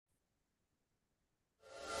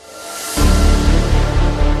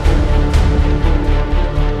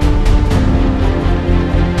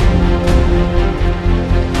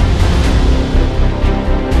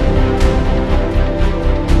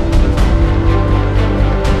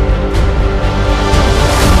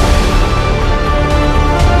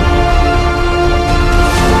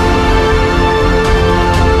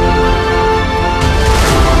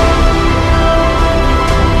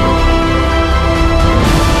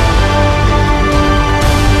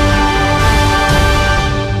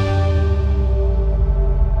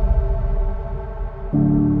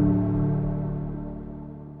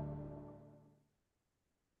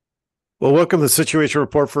Welcome to the Situation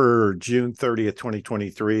Report for June 30th,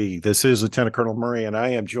 2023. This is Lieutenant Colonel Murray, and I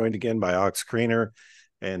am joined again by Alex Krainer.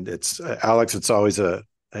 And it's Alex. It's always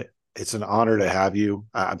it's an honor to have you.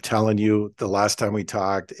 I'm telling you, the last time we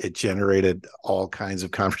talked, it generated all kinds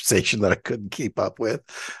of conversation that I couldn't keep up with.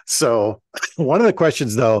 So, one of the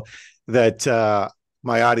questions though that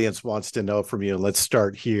my audience wants to know from you, and let's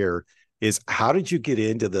start here, is how did you get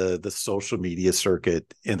into the social media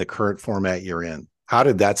circuit in the current format you're in? How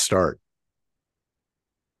did that start?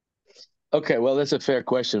 Okay, well, that's a fair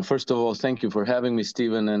question. First of all, thank you for having me,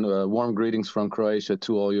 Stephen, and warm greetings from Croatia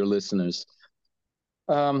to all your listeners.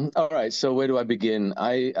 All right, so where do I begin?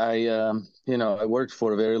 I worked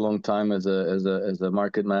for a very long time as a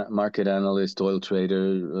market analyst, oil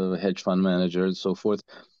trader, hedge fund manager, and so forth.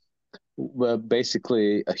 Well,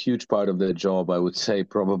 basically, a huge part of the job, I would say,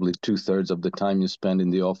 probably two-thirds of the time you spend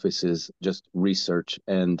in the office is just research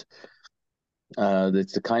and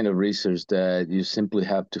it's the kind of research that you simply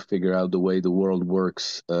have to figure out the way the world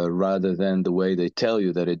works rather than the way they tell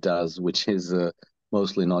you that it does, which is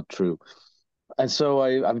mostly not true. And so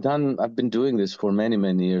I've been doing this for many,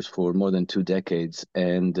 many years, for more than 2 decades.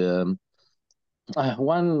 And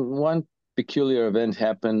one peculiar event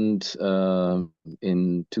happened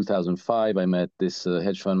in 2005. I met this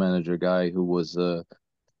hedge fund manager guy who was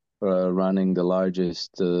running the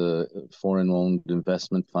largest foreign-owned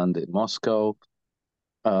investment fund in Moscow.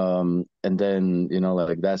 And then,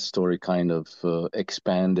 like that story kind of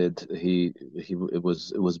expanded. It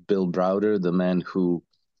was Bill Browder, the man who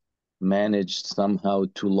managed somehow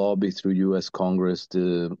to lobby through U.S. Congress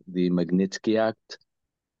the Magnitsky Act,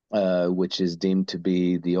 which is deemed to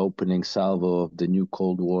be the opening salvo of the new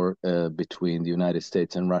Cold War between the United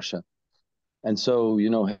States and Russia. And so,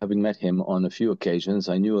 having met him on a few occasions,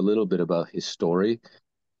 I knew a little bit about his story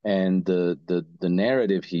and the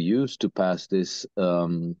narrative he used to pass this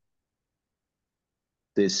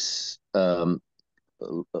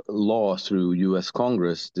law through U.S.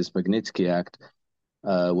 Congress, this Magnitsky Act,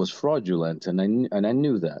 was fraudulent, and I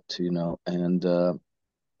knew that, and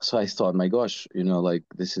so I thought, my gosh, like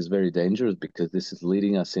this is very dangerous because this is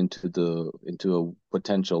leading us into a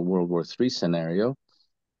potential World War III scenario,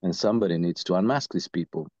 and somebody needs to unmask these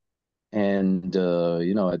people. And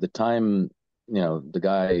at the time,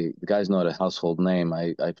 the guy's not a household name.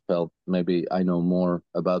 I felt maybe I know more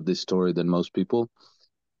about this story than most people.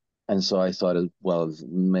 And so I thought, well, it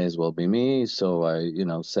may as well be me. So I,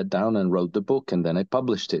 sat down and wrote the book, and then I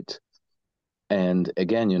published it. And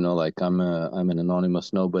again, like I'm an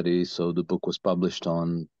anonymous nobody. So the book was published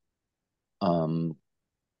on um,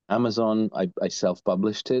 Amazon. I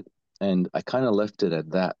self-published it, and I kind of left it at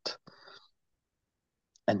that.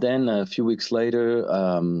 And then a few weeks later,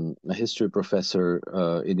 a history professor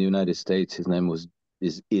in the United States, his name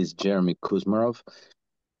is Jeremy Kuzmarov,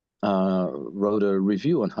 wrote a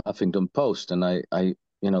review on Huffington Post, and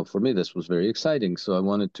for me this was very exciting. So I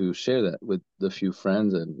wanted to share that with a few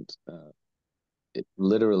friends, and it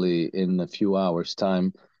literally in a few hours'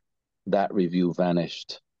 time, that review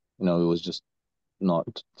vanished. It was just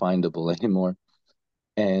not findable anymore.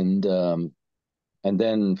 And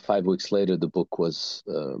then 5 weeks later,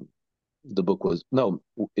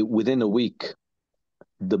 within a week,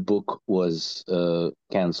 the book was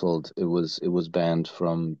canceled. It was banned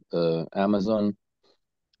from Amazon,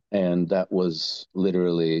 and that was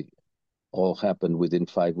literally all happened within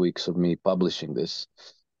 5 weeks of me publishing this.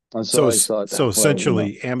 And so So, I thought, so well,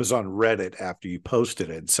 essentially, Amazon read it after you posted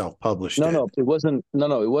it and self-published no, it. no, it wasn't.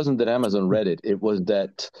 No, it wasn't that Amazon read it. It was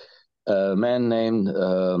that a man named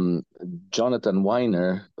Jonathan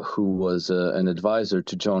Weiner, who was an advisor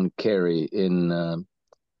to John Kerry in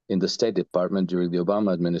the State Department during the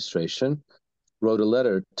Obama administration, wrote a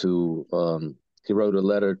letter to he wrote a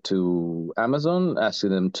letter to Amazon asking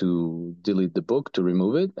them to delete the book, to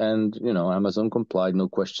remove it, and Amazon complied, no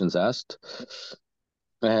questions asked,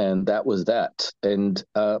 and that was that. And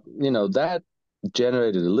that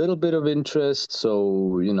generated a little bit of interest,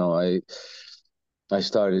 so I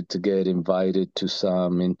started to get invited to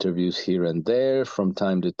some interviews here and there from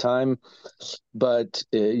time to time, but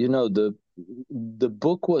the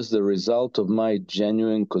book was the result of my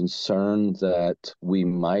genuine concern that we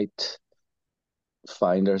might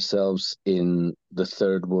find ourselves in the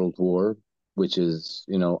Third World War, which is,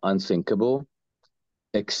 unthinkable,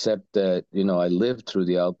 except that, I lived through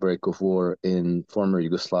the outbreak of war in former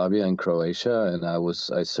Yugoslavia and Croatia, and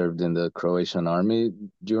I served in the Croatian army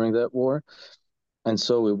during that war. And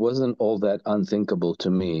so it wasn't all that unthinkable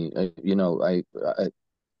to me.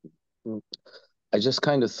 I just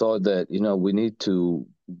kind of thought that we need to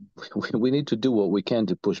we need to do what we can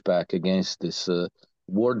to push back against this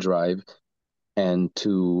war drive, and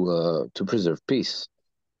to preserve peace.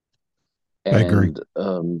 I agree.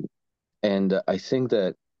 And I think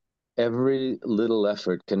that every little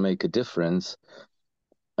effort can make a difference.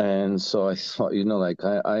 And so I thought, like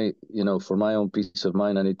for my own peace of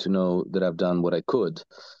mind, I need to know that I've done what I could.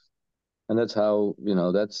 And that's how,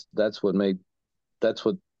 that's what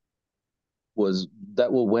was,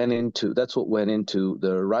 that's what went into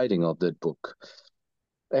the writing of that book.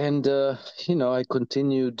 And I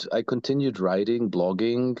continued writing,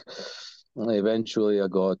 blogging. Eventually I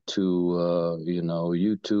got to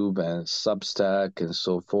YouTube and Substack and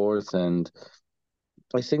so forth. And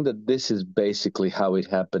I think that this is basically how it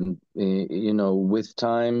happened. With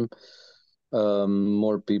time,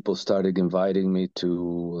 more people started inviting me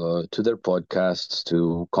to their podcasts,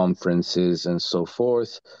 to conferences, and so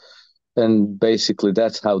forth. And basically,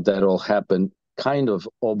 that's how that all happened, kind of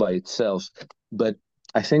all by itself. But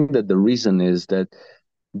I think that the reason is that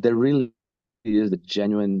there really is a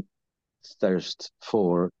genuine thirst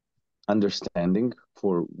for understanding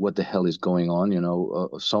for what the hell is going on.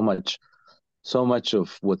 So much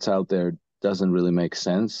of what's out there doesn't really make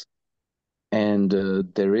sense. And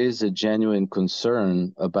there is a genuine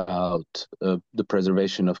concern about the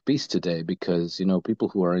preservation of peace today because, people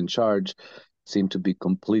who are in charge seem to be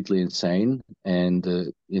completely insane. And,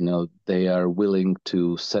 they are willing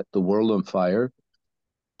to set the world on fire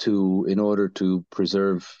in order to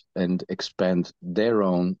preserve and expand their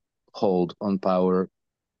own hold on power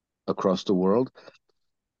across the world.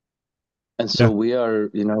 And so Yeah. we are,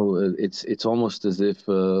 it's almost as if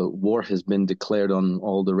war has been declared on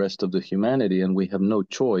all the rest of the humanity, and we have no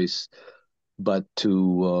choice but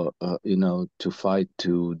to fight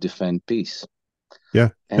to defend peace. Yeah.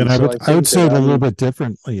 And And I so would I I would think that say it a little I'm, bit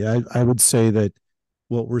differently. I would say that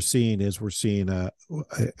what we're seeing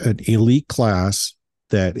an elite class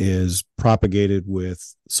that is propagated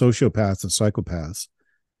with sociopaths and psychopaths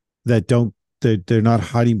that don't they're not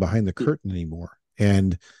hiding behind the curtain anymore.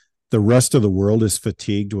 And the rest of the world is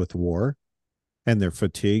fatigued with war and they're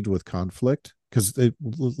fatigued with conflict because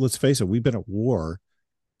let's face it, we've been at war.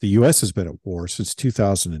 The US has been at war since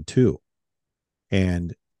 2002,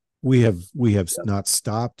 and we have not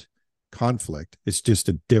stopped conflict. It's just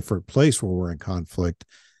a different place where we're in conflict,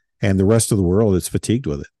 and the rest of the world is fatigued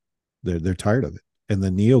with it. They're tired of it. And the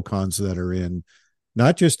neocons that are in,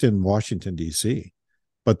 not just in Washington D.C.,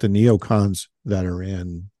 but the neocons that are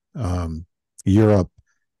in Europe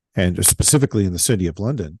and specifically in the city of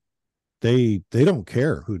London, they don't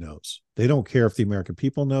care who knows. They don't care if the American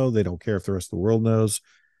people know. They don't care if the rest of the world knows.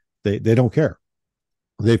 They don't care.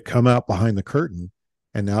 They've come out behind the curtain,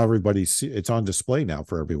 and now it's on display now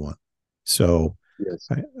for everyone. So yes.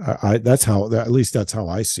 that's how, at least that's how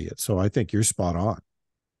I see it. So I think you're spot on.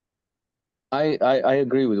 I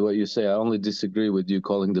agree with what you say. I only disagree with you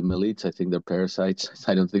calling them elites. I think they're parasites.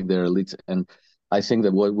 I don't think they're elites. And I think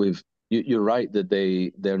that you're right that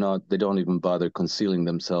they don't even bother concealing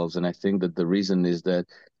themselves. And I think that the reason is that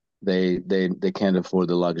they can't afford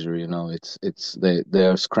the luxury.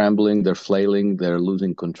 They're scrambling, they're flailing, they're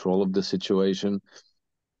losing control of the situation.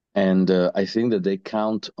 And I think that they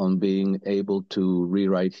count on being able to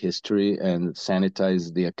rewrite history and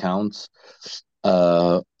sanitize the accounts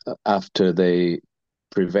uh, after they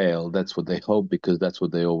prevail. That's what they hope because that's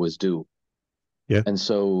what they always do. Yeah. And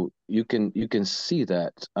so you can see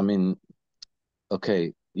that. I mean,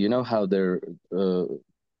 okay, you know how they're uh,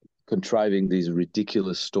 contriving these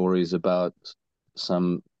ridiculous stories about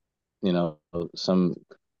some, you know, some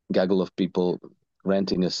gaggle of people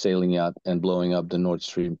renting a sailing yacht and blowing up the Nord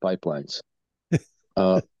Stream pipelines.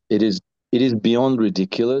 Uh, it is it is beyond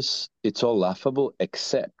ridiculous. It's all laughable,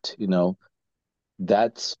 except,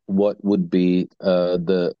 that's what would be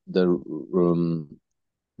the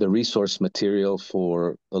resource material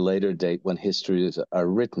for a later date when histories are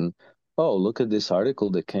written. Oh, look at this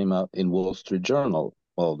article that came out in Wall Street Journal.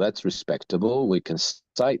 Well, that's respectable. We can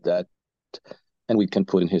cite that, and we can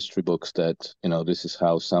put in history books that, this is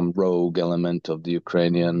how some rogue element of the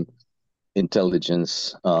Ukrainian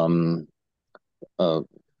intelligence, uh,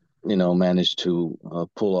 managed to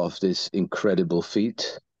pull off this incredible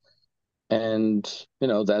feat. And,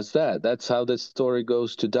 that's that. That's how that story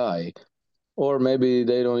goes to die. Or maybe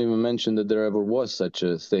they don't even mention that there ever was such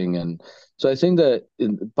a thing. And so I think that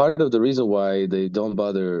part of the reason why they don't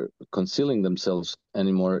bother concealing themselves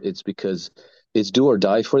anymore, it's because it's do or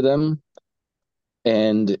die for them.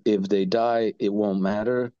 And if they die, it won't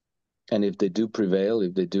matter. And if they do prevail,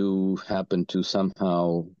 if they do happen to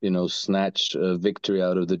somehow, snatch a victory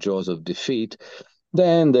out of the jaws of defeat,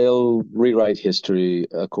 then they'll rewrite history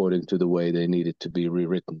according to the way they need it to be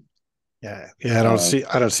rewritten. Yeah. Yeah. Uh,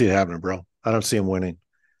 I don't see it happening, bro. I don't see him winning.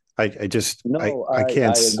 I just No, I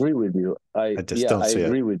can't I agree with you. I just don't I see it.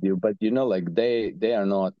 agree with you. But like they are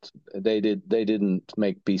not they didn't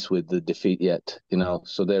make peace with the defeat yet.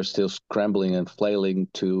 So they're still scrambling and flailing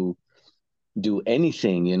to do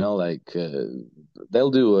anything.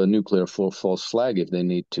 They'll do a nuclear false flag if they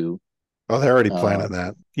need to. Oh, they're already Uh, planning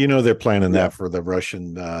that. They're planning yeah, that for the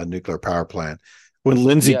Russian nuclear power plant. yeah, When sure,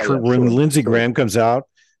 Lindsey sure. Graham comes out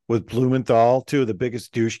with Blumenthal, two of the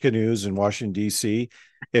biggest douche canoes in Washington D.C.,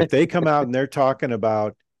 if they come out and they're talking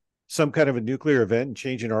about some kind of a nuclear event and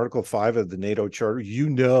changing Article 5 of the NATO Charter,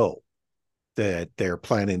 that they're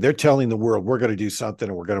planning. They're telling the world we're going to do something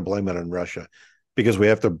and we're going to blame it on Russia because we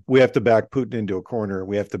have to back Putin into a corner.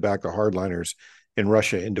 We have to back the hardliners in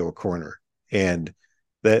Russia into a corner, and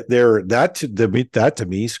that to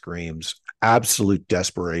me screams absolute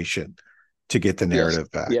desperation to get the Yes,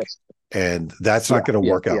 narrative back. yes, And that's not yeah, going to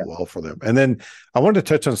yeah, work out yeah, well for them. And then I wanted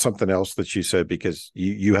to touch on something else that you said because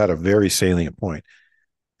you had a very salient point,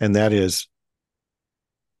 and that is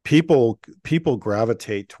people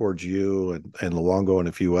gravitate towards you and Luongo and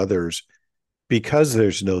a few others because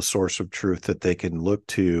there's no source of truth that they can look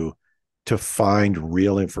to find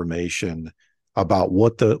real information about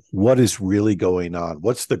what is really going on.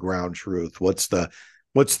 What's the ground truth? What's the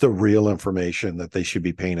real information that they should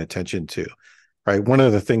be paying attention to? Right. One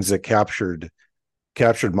of the things that captured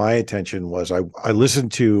my attention was I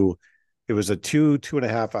listened to it was a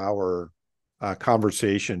 2.5 hour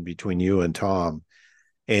conversation between you and Tom,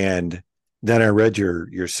 and then I read your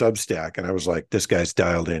Substack and I was like, this guy's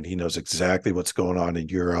dialed in. He knows exactly what's going on in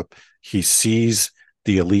Europe. He sees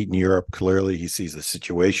the elite in Europe clearly. He sees the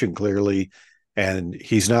situation clearly. And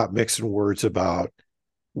he's not mixing words about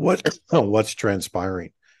what's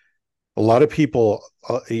transpiring. A lot of people,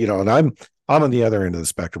 and I'm on the other end of the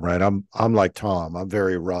spectrum, right? I'm like Tom. I'm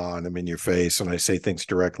very raw and I'm in your face and I say things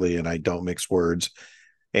directly and I don't mix words.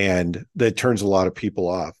 And that turns a lot of people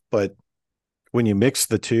off. But when you mix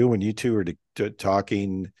the two, when you two are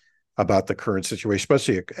talking about the current situation,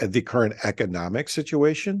 especially the current economic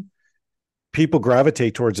situation, people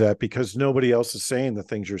gravitate towards that because nobody else is saying the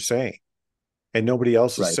things you're saying. And nobody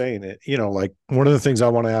else is right. saying it. Like one of the things I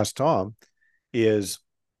want to ask Tom is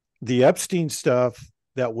the Epstein stuff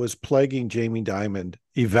that was plaguing Jamie Dimon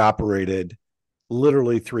evaporated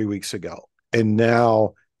literally 3 weeks ago. And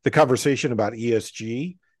now the conversation about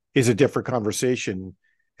ESG is a different conversation.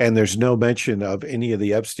 And there's no mention of any of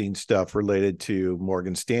the Epstein stuff related to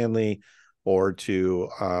Morgan Stanley or to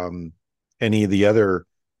any of the other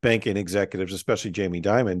banking executives, especially Jamie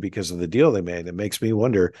Dimon, because of the deal they made. It makes me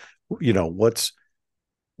wonder, what's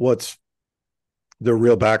the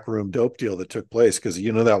real backroom dope deal that took place? Because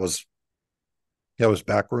that was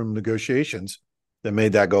backroom negotiations that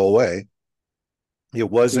made that go away. It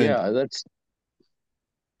wasn't. Yeah, that's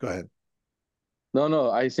Go ahead. no, no.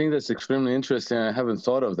 I think that's extremely interesting. I haven't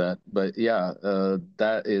thought of that, but yeah,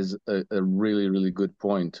 that is a really, really good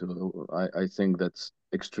point. I think that's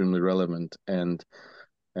extremely relevant, and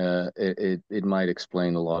it might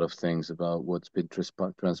explain a lot of things about what's been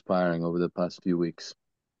transpiring over the past few weeks.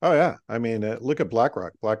 Oh yeah, I mean, look at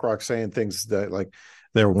BlackRock. BlackRock saying things that like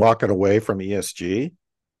they're walking away from ESG.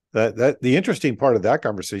 That the interesting part of that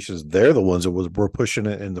conversation is they're the ones that were pushing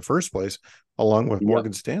it in the first place, along with Yep.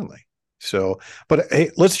 Morgan Stanley. So, but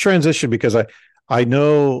hey, let's transition because I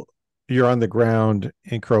know you're on the ground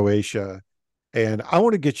in Croatia, and I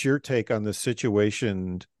want to get your take on the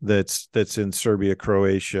situation that's in Serbia,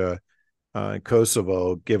 Croatia,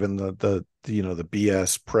 Kosovo, given the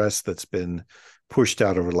BS press that's been pushed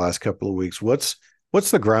out over the last couple of weeks. What's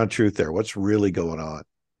the ground truth there? What's really going on?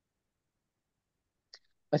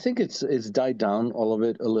 I think it's died down all of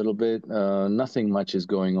it a little bit. Nothing much is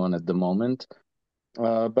going on at the moment.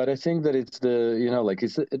 But I think that it's like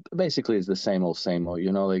it basically is the same old,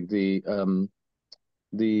 like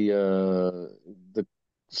the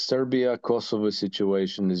Serbia Kosovo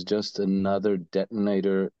situation is just another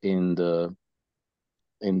detonator in the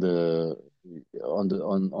on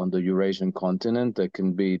the Eurasian continent that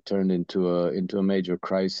can be turned into a major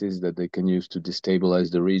crisis that they can use to destabilize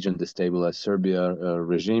the region, destabilize Serbia,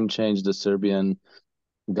 regime change the Serbian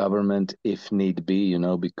government if need be,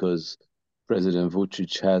 because President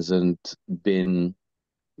Vučić hasn't been,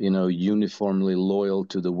 uniformly loyal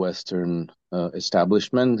to the Western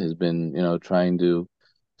establishment. He's been, trying to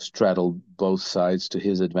straddle both sides to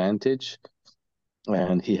his advantage.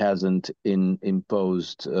 And he hasn't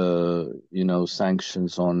imposed,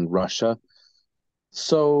 sanctions on Russia.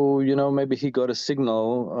 So, maybe he got a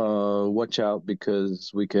signal, watch out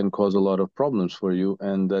because we can cause a lot of problems for you.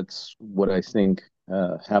 And that's what I think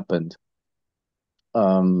happened.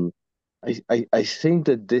 Um, I think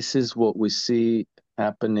that this is what we see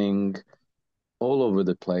happening all over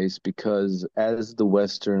the place because as the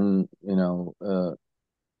Western,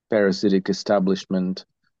 parasitic establishment,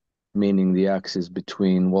 meaning the axis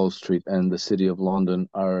between Wall Street and the City of London,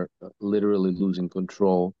 are literally losing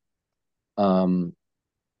control. Um,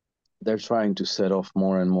 they're trying to set off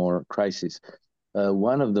more and more crises.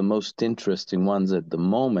 One of the most interesting ones at the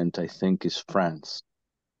moment, I think, is France.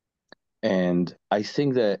 And I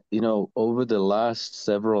think that, over the last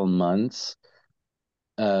several months,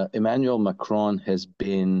 Emmanuel Macron has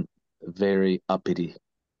been very uppity.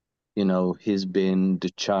 He's been to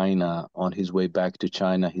China. On his way back to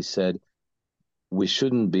China, he said, we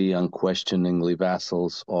shouldn't be unquestioningly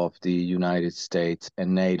vassals of the United States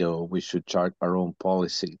and NATO. We should chart our own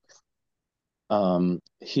policy.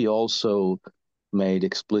 He also made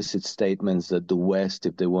explicit statements that the West,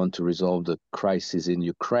 if they want to resolve the crisis in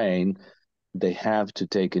Ukraine, they have to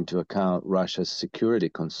take into account Russia's security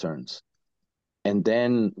concerns. And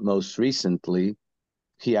then most recently,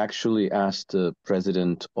 he actually asked the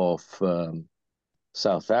president of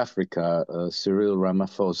South Africa, Cyril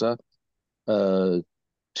Ramaphosa,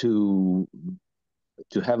 to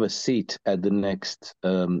have a seat at the next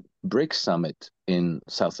BRICS summit in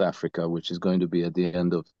South Africa, which is going to be at the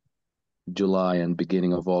end of July and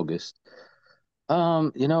beginning of August.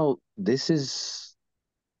 This is,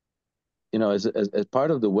 as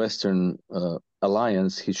part of the Western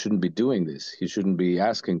alliance, he shouldn't be doing this. He shouldn't be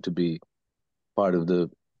asking to be part of the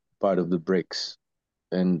BRICS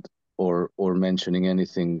and or mentioning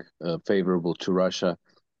anything favorable to Russia,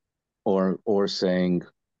 or saying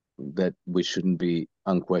that we shouldn't be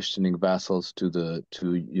unquestioning vassals to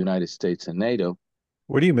United States and NATO.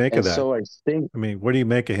 What do you make of And that? so I think, I mean, what do you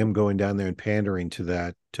make of him going down there and pandering to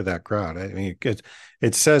that crowd? I mean,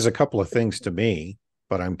 it says a couple of things to me,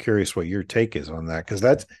 but I'm curious what your take is on that,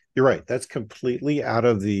 because you're right. That's completely out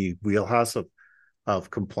of the wheelhouse of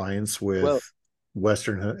compliance with well,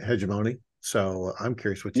 Western hegemony. So I'm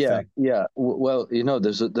curious what you yeah, think. yeah. Well,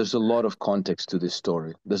 there's a lot of context to this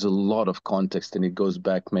story. There's a lot of context, and it goes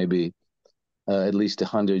back maybe at least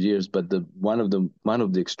 100 years. But one of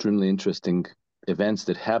the extremely interesting events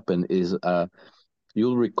that happened is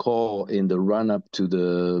you'll recall in the run up to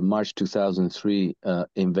the March 2003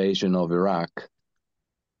 invasion of Iraq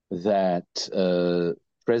that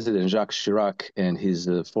President Jacques Chirac and his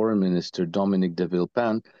foreign minister Dominique de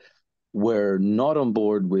Villepin were not on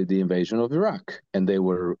board with the invasion of Iraq, and they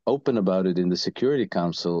were open about it in the Security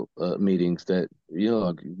Council meetings that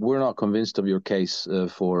we're not convinced of your case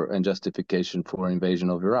for and justification for invasion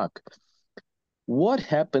of Iraq. What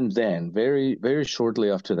happened then, very very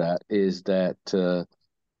shortly after that, is that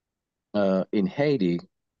in Haiti,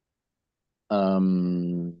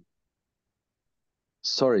 um,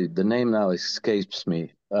 sorry, the name now escapes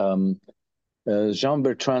me.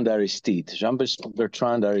 Jean-Bertrand Aristide.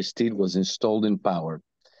 Jean-Bertrand Aristide was installed in power.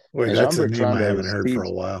 Boy, And that's a name Jean-Bertrand I haven't heard for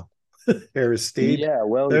Aristide, a while. Aristide. yeah,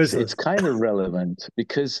 well, There's a it's kind of relevant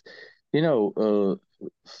because, you know,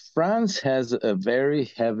 France has a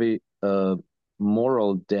very heavy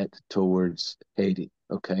moral debt towards Haiti,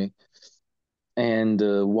 okay? And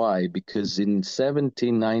why? Because in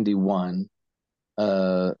 1791,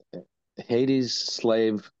 uh,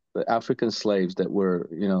 the African slaves that were,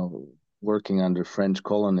 working under French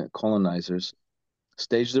colonizers,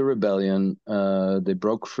 staged a rebellion. They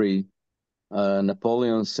broke free.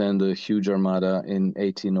 Napoleon sent a huge armada in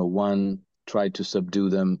 1801, tried to subdue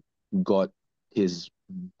them, got his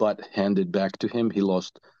butt handed back to him. He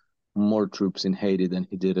lost more troops in Haiti than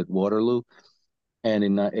he did at Waterloo. And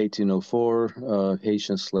in 1804,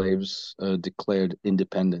 Haitian slaves declared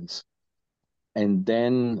independence. And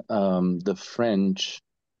then the French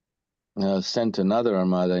sent another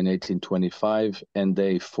armada in 1825, and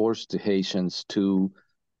they forced the Haitians to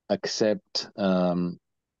accept,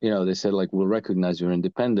 they said, like, we'll recognize your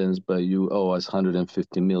independence, but you owe us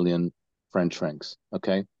 150 million French francs.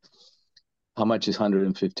 Okay. How much is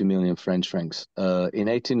 150 million French francs? In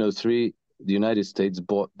 1803, the United States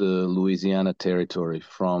bought the Louisiana territory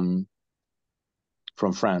from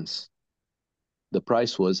France. The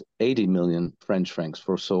price was 80 million French francs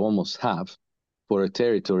so almost half for a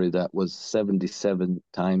territory that was 77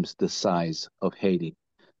 times the size of Haiti.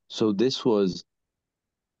 So this was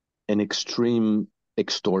an extreme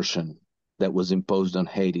extortion that was imposed on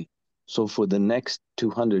Haiti. So for the next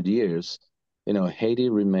 200 years, Haiti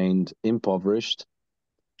remained impoverished,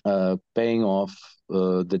 paying off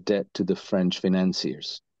the debt to the French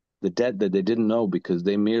financiers, the debt that they didn't know because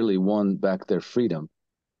they merely won back their freedom,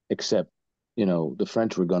 except, the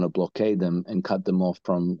French were going to blockade them and cut them off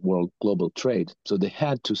from world global trade. So they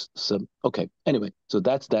had to, okay, anyway, so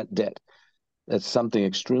that's that debt. That's something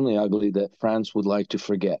extremely ugly that France would like to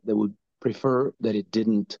forget. They would prefer that it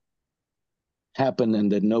didn't happen and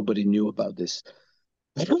that nobody knew about this.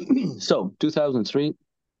 So, 2003,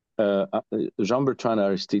 Jean-Bertrand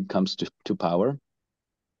Aristide comes to power.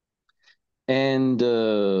 And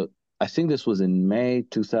I think this was in May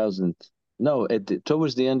 2000. No,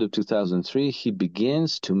 towards the end of 2003, he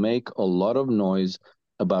begins to make a lot of noise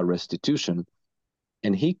about restitution.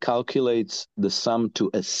 And he calculates the sum to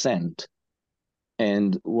a cent.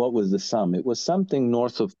 And what was the sum? It was something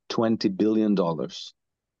north of $20 billion,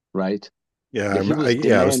 right? Yeah, That he was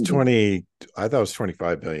yeah, it was demanding. 20. I thought it was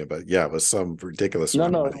 25 million, but yeah, it was some ridiculous No,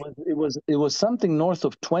 amount of no, money. it was something north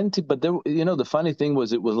of 20, but there, the funny thing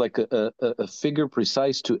was it was like a figure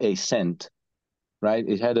precise to a cent, right?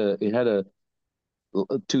 It had a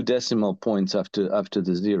two decimal points after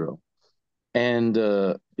the zero. And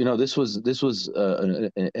this was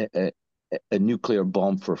a nuclear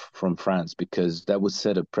bomb from France, because that would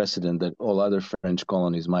set a precedent that all other French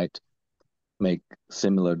colonies might make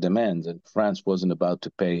similar demands, and France wasn't about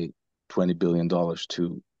to pay $20 billion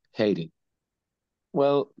to Haiti.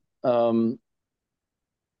 Well, um,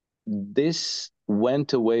 this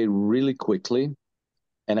went away really quickly,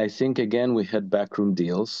 and I think again we had backroom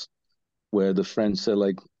deals where the French said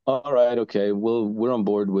like, all right, okay, we're on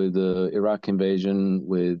board with the Iraq invasion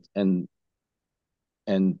with and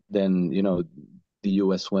then the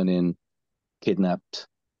U.S. went in, kidnapped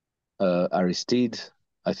Aristide.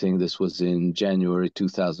 I think this was in January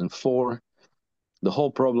 2004. The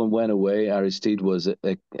whole problem went away. Aristide was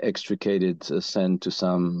extricated, sent to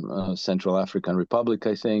some Central African Republic,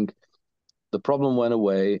 I think. The problem went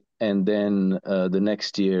away, and then the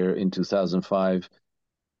next year in 2005,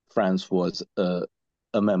 France was a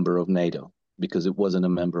member of NATO, because it wasn't a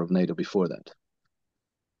member of NATO before that.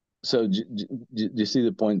 So do you see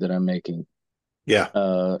the point that I'm making? Yeah.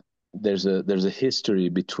 Uh, there's a history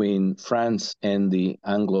between France and the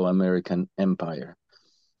Anglo-American Empire,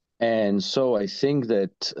 and so I think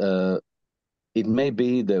that it may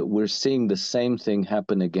be that we're seeing the same thing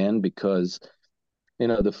happen again, because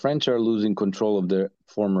the French are losing control of their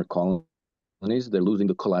former colonies. They're losing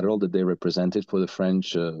the collateral that they represented for the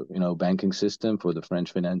French, banking system, for the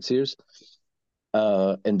French financiers,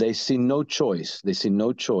 and they see no choice. They see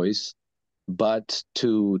no choice but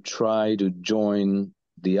to try to join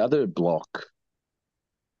the other bloc.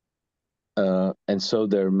 And so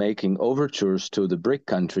they're making overtures to the BRIC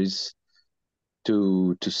countries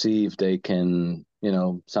to see if they can,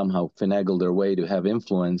 somehow finagle their way to have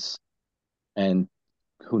influence, and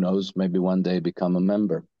who knows, maybe one day become a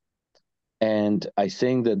member. And I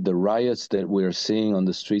think that the riots that we're seeing on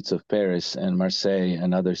the streets of Paris and Marseille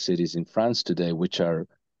and other cities in France today, which are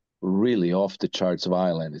really off the charts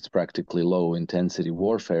violent, it's practically low intensity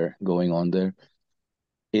warfare going on there,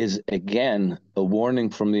 is again a warning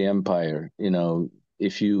from the empire.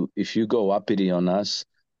 If you go uppity on us,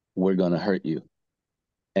 we're going to hurt you.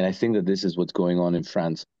 And I think that this is what's going on in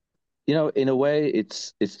France. In a way,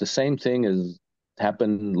 it's the same thing as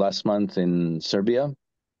happened last month in Serbia,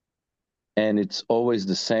 and it's always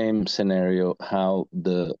the same scenario, how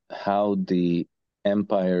the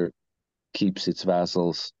empire keeps its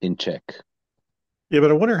vassals in check. Yeah,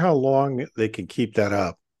 but I wonder how long they can keep that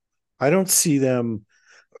up. I don't see them.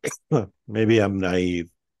 Maybe I'm naive,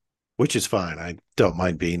 which is fine. I don't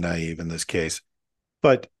mind being naive in this case.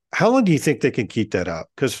 But how long do you think they can keep that up?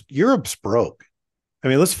 Because Europe's broke. I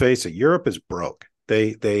mean, let's face it, Europe is broke. They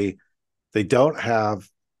don't have,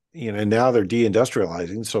 now they're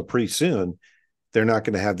deindustrializing. So pretty soon they're not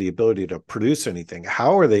going to have the ability to produce anything.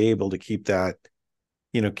 How are they able to keep that,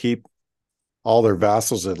 keep all their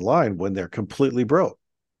vassals in line when they're completely broke?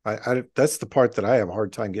 That's the part that I have a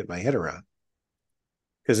hard time getting my head around,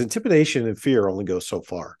 because intimidation and fear only go so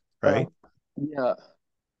far, right? Yeah.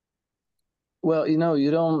 Well,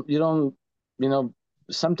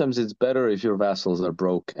 sometimes it's better if your vassals are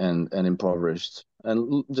broke and impoverished.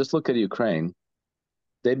 And just look at Ukraine.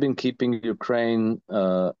 They've been keeping Ukraine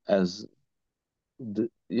as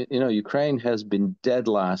Ukraine has been dead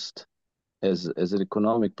last as an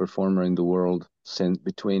economic performer in the world since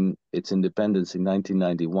between its independence in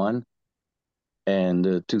 1991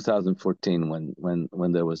 and 2014,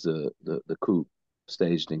 when there was the coup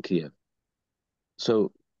staged in Kiev.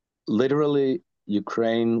 So literally,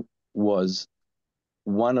 Ukraine was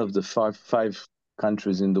one of the five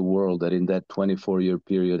countries in the world that in that 24-year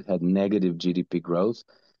period had negative GDP growth,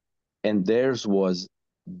 and theirs was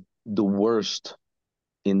the worst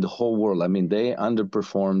in the whole world. I mean, they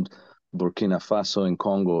underperformed Burkina Faso and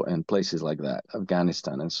Congo and places like that,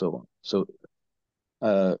 Afghanistan and so on. So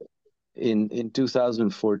in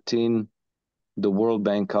 2014, the World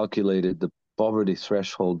Bank calculated the poverty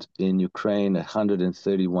threshold in Ukraine at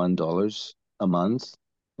 $131 a month,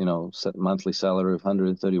 monthly salary of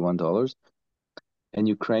 $131, and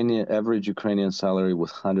average Ukrainian salary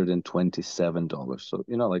was $127. So,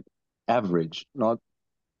 like average, not,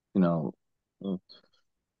 you know, uh,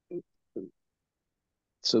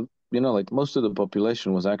 so, like most of the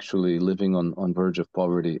population was actually living on verge of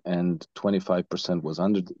poverty, and 25% was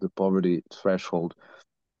under the poverty threshold,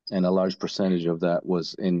 and a large percentage of that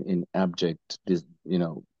was in abject,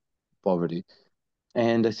 poverty.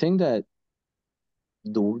 And I think that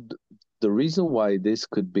the the reason why this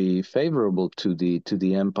could be favorable to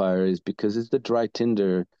the empire is because it's the dry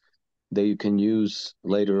tinder that you can use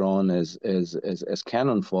later on as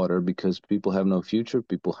cannon fodder, because people have no future,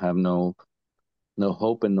 people have no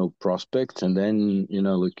hope and no prospects, and then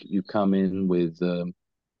look, you come in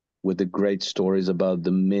with the great stories about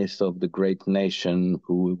the myth of the great nation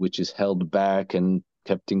which is held back and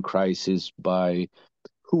kept in crisis by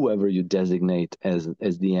whoever you designate as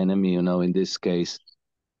the enemy. In this case,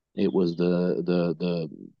 it was the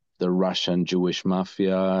Russian Jewish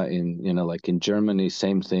mafia. Like in Germany,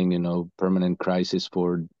 same thing. Permanent crisis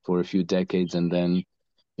for a few decades, and then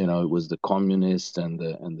it was the communists and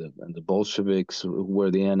the Bolsheviks who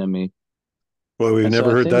were the enemy. Well, we've And so never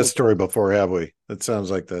I heard think that that story before, have we? It sounds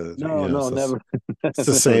like no, no, never, it's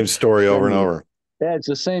the never, same story over and never. over. Yeah, it's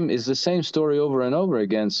the same. It's the same story over and over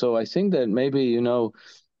again. So I think that maybe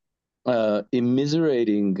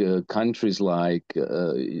immiserating countries like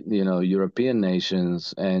European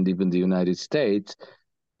nations and even the United States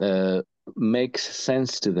uh, makes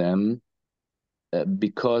sense to them,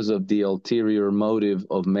 because of the ulterior motive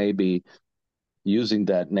of maybe using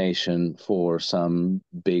that nation for some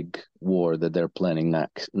big war that they're planning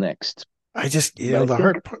next. I just, But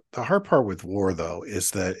I think, the hard part with war though is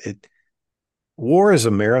that war is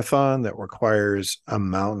a marathon that requires a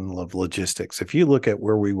mountain of logistics. If you look at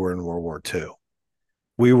where we were in World War II,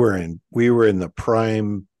 we were in the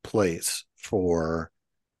prime place for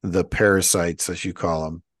the parasites, as you call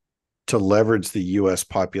them, to leverage the U.S.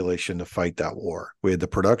 population to fight that war. We had the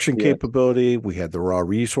production yeah, capability, we had the raw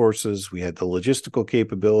resources, we had the logistical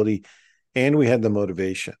capability, and we had the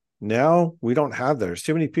motivation. Now we don't have that. There's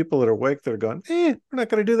too many people that are awake that are going, we're not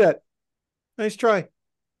going to do that. Nice try.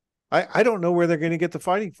 I don't know where they're going to get the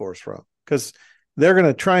fighting force from, because they're going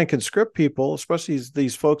to try and conscript people, especially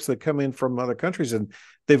these folks that come in from other countries. And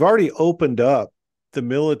they've already opened up the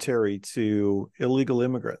military to illegal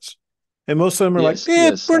immigrants. And most of them are like, yes,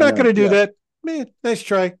 yes, we're I not going know, to do yeah, that. Nice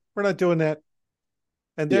try. We're not doing that.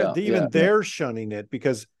 And yeah, yeah, yeah, they're shunning it,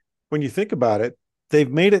 because when you think about it, they've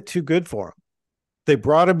made it too good for them. They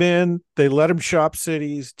brought them in, they let them shop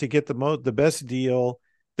cities to get the best deal.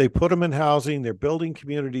 They put them in housing. They're building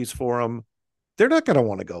communities for them. They're not going to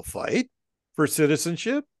want to go fight for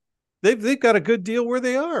citizenship. They've got a good deal where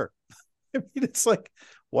they are. I mean, it's like,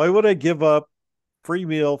 why would I give up free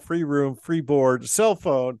meal, free room, free board, cell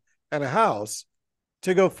phone, and a house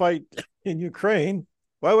to go fight in Ukraine?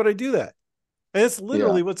 Why would I do that? And it's yeah,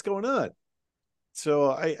 literally what's going on. So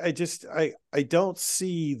I don't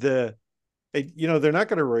see they're not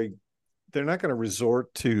going to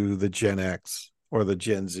resort to the Gen X or the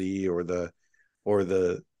Gen Z or the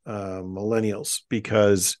millennials,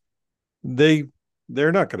 because they're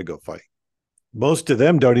not going to go fight. Most of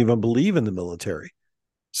them don't even believe in the military,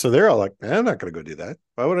 so they're all like, I'm not going to go do that.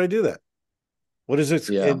 Why would I do that? What is it?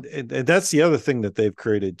 yeah, And that's the other thing that they've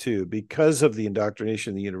created too, because of the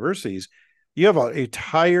indoctrination in the universities. You have an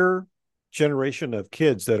entire generation of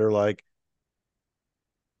kids that are like,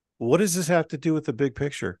 what does this have to do with the big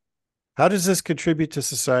picture? How does this contribute to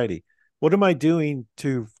society? What am I doing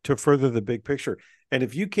to further the big picture? And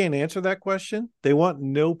if you can't answer that question, they want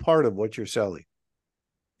no part of what you're selling.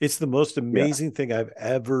 It's the most yeah, amazing thing I've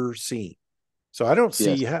ever seen. So I don't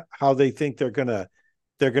see yes, how they think they're gonna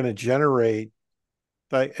generate.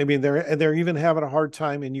 Like, I mean, they're even having a hard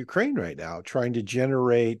time in Ukraine right now trying to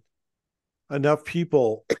generate enough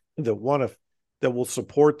people that will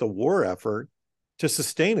support the war effort to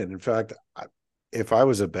sustain it. In fact, if I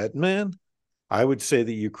was a betting man, I would say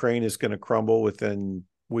that Ukraine is going to crumble within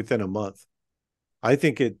a month. I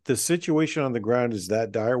think the situation on the ground is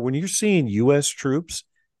that dire. When you're seeing U.S. troops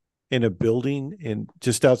in a building in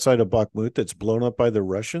just outside of Bakhmut that's blown up by the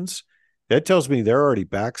Russians, that tells me they're already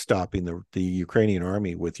backstopping the Ukrainian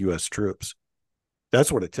army with U.S. troops. That's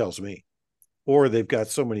what it tells me. Or they've got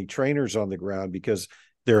so many trainers on the ground because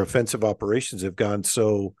their offensive operations have gone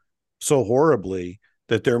so horribly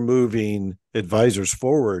that they're moving advisors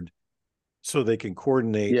forward so they can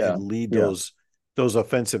coordinate yeah, and lead yeah, those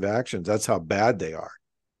offensive actions. That's how bad they are.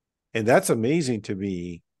 And that's amazing to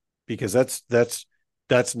me, because that's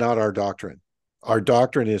not our doctrine. Our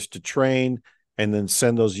doctrine is to train and then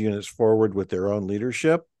send those units forward with their own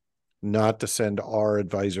leadership, not to send our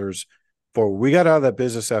advisors forward. We got out of that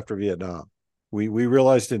business after Vietnam. We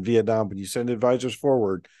realized in Vietnam, when you send advisors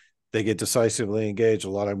forward, they get decisively engaged. A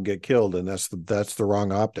lot of them get killed, and that's the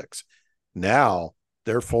wrong optics. Now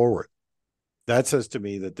they're forward. That says to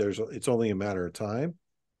me that it's only a matter of time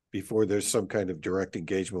before there's some kind of direct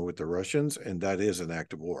engagement with the Russians, and that is an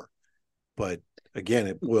act of war. But again,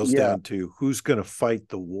 it boils Yeah, down to who's going to fight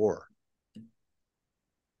the war.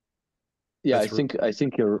 yeah, That's I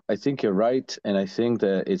think you're right, and I think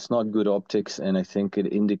that it's not good optics, and I think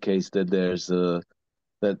it indicates that there's a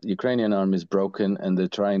that Ukrainian army is broken, and they're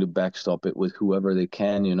trying to backstop it with whoever they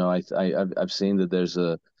can. You know, I've seen that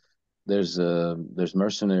there's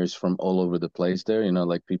mercenaries from all over the place there. You know,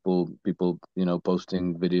 like people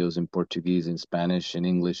posting videos in Portuguese, in Spanish, in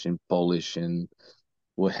English, in Polish, and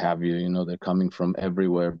what have you. You know, they're coming from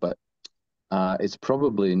everywhere, but it's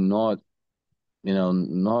probably not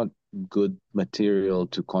not good material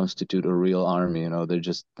to constitute a real army. You know, they're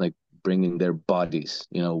just like bringing their bodies,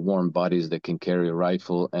 warm bodies that can carry a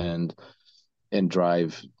rifle and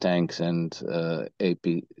drive tanks and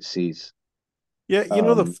APCs. Yeah,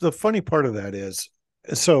 Um, the funny part of that is,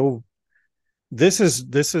 so this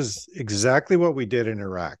is exactly what we did in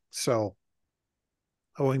Iraq. So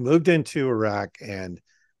we moved into Iraq, and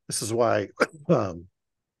this is why um,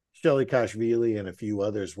 Shelly Kashvili and a few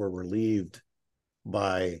others were relieved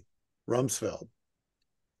by Rumsfeld.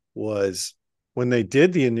 Was when they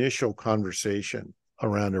did the initial conversation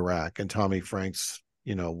around Iraq, and Tommy Franks,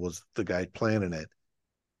 was the guy planning it.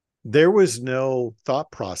 There was no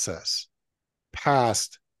thought process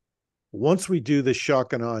past, once we do the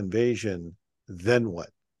shock and awe invasion, then what?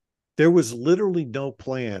 There was literally no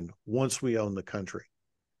plan once we own the country.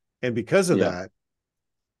 And because of yeah, that,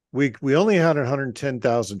 we only had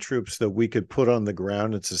 110,000 troops that we could put on the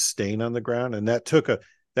ground and sustain on the ground. And that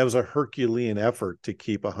was a Herculean effort to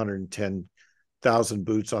keep 110,000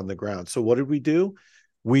 boots on the ground. So what did we do?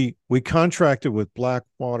 We contracted with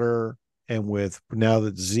Blackwater and with now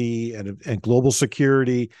that Z and Global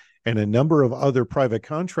Security and a number of other private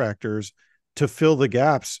contractors to fill the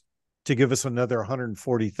gaps, to give us another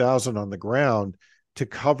 140,000 on the ground to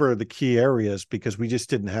cover the key areas, because we just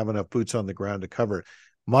didn't have enough boots on the ground to cover it.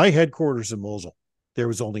 My headquarters in Mosul, there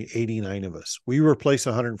was only 89 of us. We replaced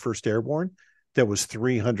 101st Airborne that was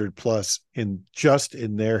 300 plus in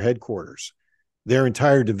their headquarters. Their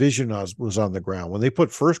entire division was on the ground. When they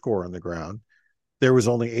put First Corps on the ground, there was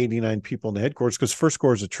only 89 people in the headquarters, because First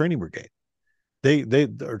Corps is a training brigade. They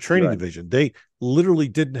are training right. division. They literally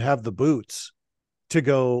didn't have the boots to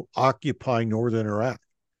go occupy northern Iraq.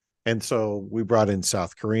 And so we brought in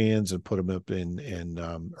South Koreans and put them up in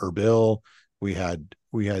Erbil. We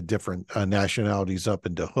had different nationalities up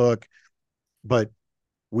in Dahuk, but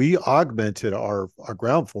we augmented our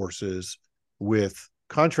ground forces with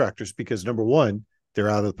contractors, because number one, they're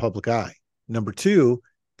out of the public eye. Number two,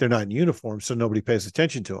 they're not in uniform, so nobody pays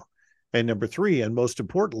attention to them. And number three, and most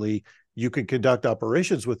importantly, you can conduct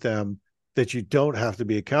operations with them that you don't have to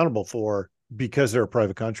be accountable for, because they're a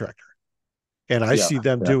private contractor. And I Yeah, see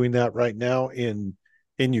them yeah, doing that right now in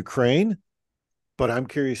Ukraine. But I'm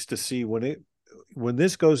curious to see when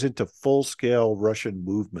this goes into full scale Russian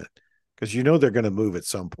movement, because they're going to move at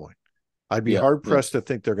some point. I'd be yeah, hard yeah. pressed to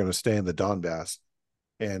think they're going to stay in the Donbass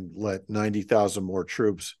and let 90,000 more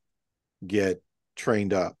troops get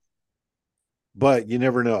trained up. But you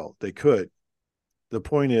never know. They could. The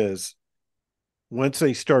point is, once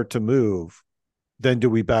they start to move, then do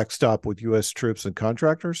we backstop with U.S. troops and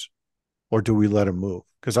contractors, or do we let them move?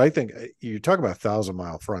 Because I think you talk about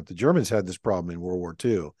 1,000-mile front. The Germans had this problem in World War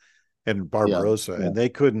II and Yeah, Barbarossa, yeah. and they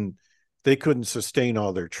couldn't sustain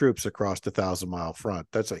all their troops across the 1,000-mile front.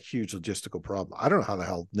 That's a huge logistical problem. I don't know how the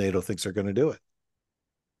hell NATO thinks they're going to do it.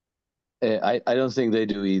 I don't think they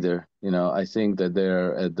do either. You know, I think that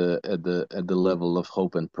they're at the level of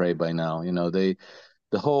hope and pray by now. You know, the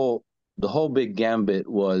whole the whole big gambit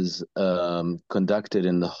was conducted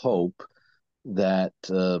in the hope that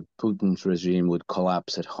Putin's regime would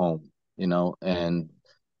collapse at home. You know, and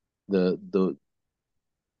the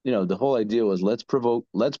the whole idea was let's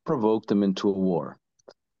provoke them into a war.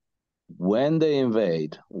 When they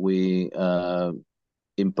invade, we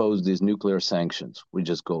impose these nuclear sanctions. We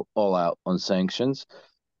just go all out on sanctions.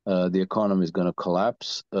 The economy is going to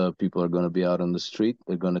collapse. People are going to be out on the street.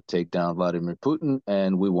 They're going to take down Vladimir Putin,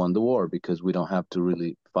 and we won the war because we don't have to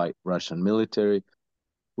really fight Russian military.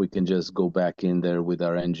 We can just go back in there with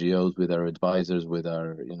our NGOs, with our advisors, with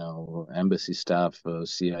our embassy staff,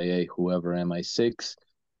 CIA, whoever, MI6,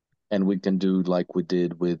 and we can do like we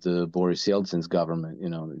did with Boris Yeltsin's government. You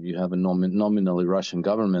know, you have a nominally Russian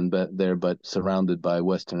government but surrounded by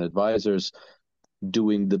Western advisors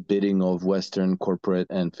doing the bidding of Western corporate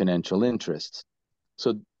and financial interests.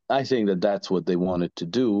 So I think that that's what they wanted to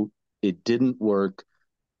do. It didn't work,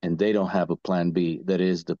 and they don't have a plan B. That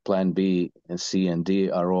is, the plan B and C and D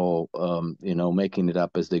are all, making it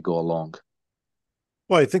up as they go along.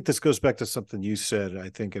 Well, I think this goes back to something you said. I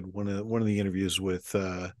think in one of the interviews with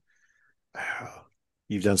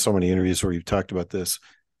you've done so many interviews where you've talked about this.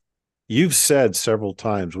 You've said several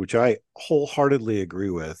times, which I wholeheartedly agree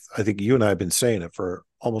with. I think you and I have been saying it for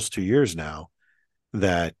almost 2 years now,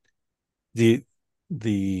 that the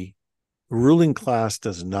the ruling class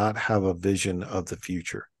does not have a vision of the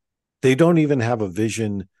future. They don't even have a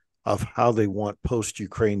vision of how they want post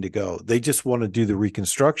Ukraine to go. They just want to do the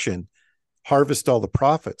reconstruction, harvest all the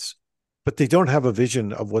profits, but they don't have a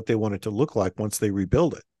vision of what they want it to look like once they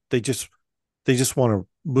rebuild it. They just want to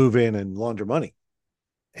move in and launder money.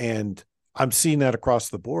 And I'm seeing that across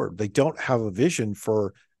the board. They don't have a vision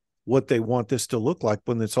for what they want this to look like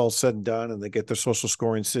when it's all said and done, and they get their social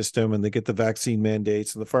scoring system and they get the vaccine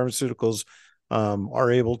mandates and the pharmaceuticals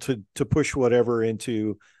are able to push whatever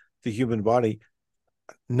into the human body.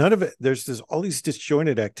 None of it. There's all these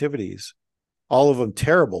disjointed activities, all of them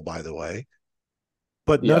terrible, by the way,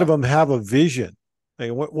 but none of Yeah, them have a vision.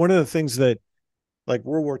 Like, one of the things that, like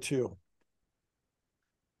World War II,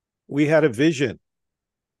 we had a vision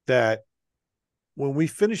that when we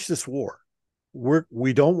finish this war,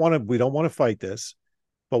 we don't want to fight this,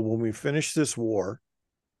 but when we finish this war,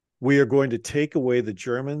 we are going to take away the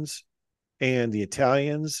Germans and the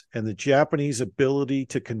Italians and the Japanese ability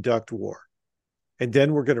to conduct war. And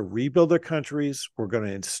then we're going to rebuild their countries. We're going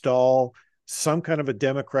to install some kind of a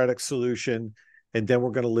democratic solution. And then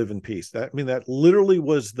we're going to live in peace. That literally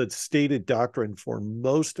was the stated doctrine for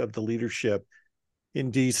most of the leadership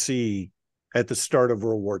in DC at the start of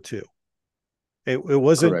World War II. It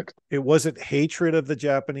wasn't correct. it wasn't hatred of the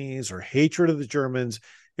Japanese or hatred of the Germans.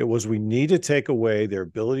 It was, we need to take away their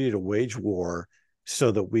ability to wage war so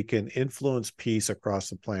that we can influence peace across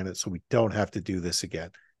the planet, so we don't have to do this again.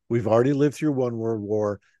 We've already lived through one world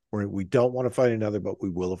war where we don't want to fight another, but we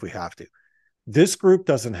will if we have to. This group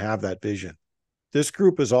doesn't have that vision. This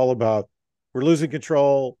group is all about, we're losing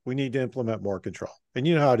control. We need to implement more control. And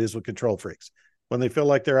you know how it is with control freaks. When they feel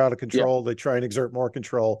like they're out of Yeah. control, they try and exert more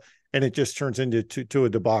control, and it just turns into to a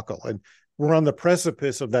debacle. And we're on the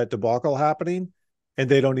precipice of that debacle happening, and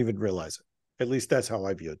they don't even realize it. At least that's how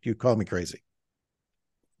I view it. You call me crazy.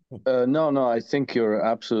 No, I think you're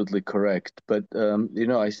absolutely correct. But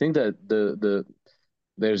I think that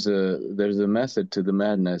there's a method to the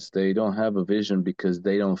madness. They don't have a vision because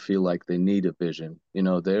they don't feel like they need a vision. You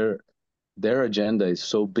know, their agenda is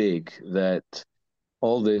so big that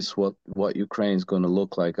all this, what Ukraine's going to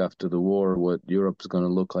look like after the war, what Europe's going to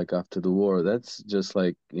look like after the war, that's just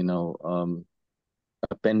like,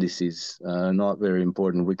 appendices, not very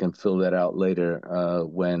important. We can fill that out later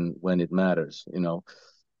when it matters, you know.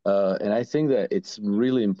 And I think that it's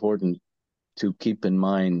really important to keep in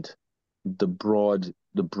mind the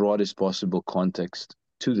broadest possible context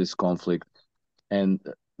to this conflict. And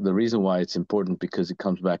the reason why it's important, because it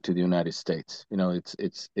comes back to the United States. You know,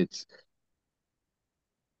 it's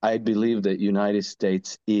I believe that United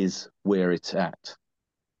States is where it's at,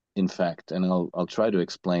 in fact, and I'll try to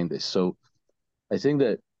explain this. So I think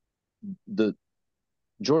that the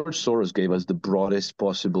George Soros gave us the broadest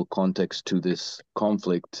possible context to this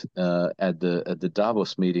conflict at the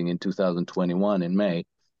Davos meeting in 2021 in May,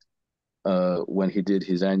 when he did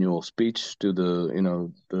his annual speech to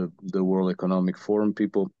the World Economic Forum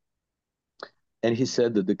people, and he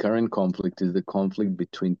said that the current conflict is the conflict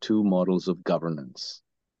between two models of governance.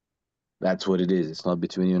 That's what it is. It's not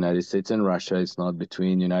between the United States and Russia. It's not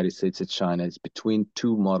between the United States and China. It's between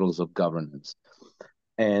two models of governance.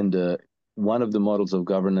 And one of the models of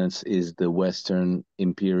governance is the Western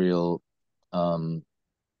imperial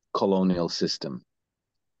colonial system.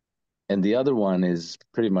 And the other one is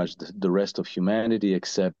pretty much the rest of humanity,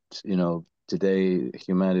 except, today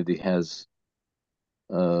humanity has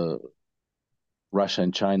Russia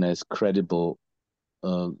and China as credible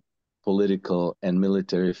political and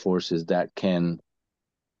military forces that can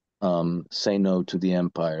say no to the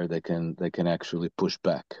empire. They can actually push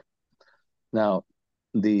back. Now,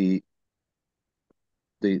 the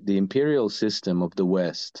the imperial system of the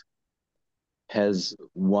West has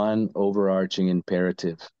one overarching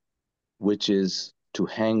imperative, which is to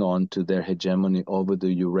hang on to their hegemony over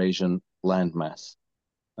the Eurasian landmass.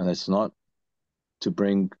 And it's not to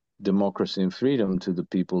bring democracy and freedom to the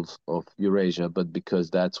peoples of Eurasia, but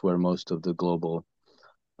because that's where most of the global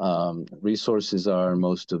resources are,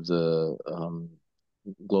 most of the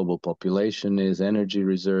global population is, energy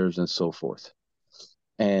reserves, and so forth.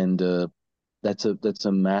 And that's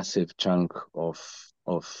a massive chunk of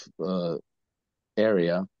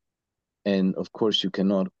area. And of course, you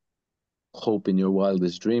cannot hope in your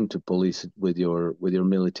wildest dream to police it with your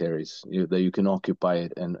militaries, that you can occupy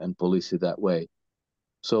it and police it that way.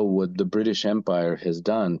 So what the British Empire has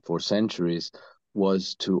done for centuries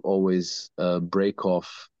was to always break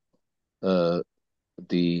off uh,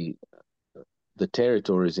 the the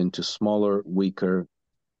territories into smaller, weaker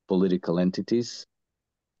political entities,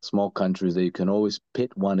 small countries that you can always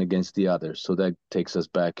pit one against the other. So that takes us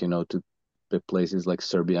back, to the places like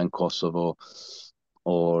Serbia and Kosovo,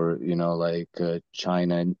 or like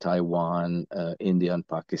China and Taiwan, India and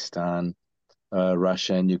Pakistan,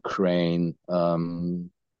 Russia and Ukraine, uh,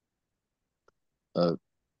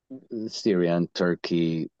 Syria and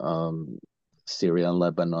Turkey, Syria and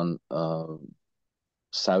Lebanon,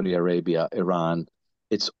 Saudi Arabia, Iran.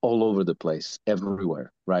 It's all over the place,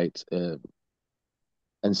 everywhere, right?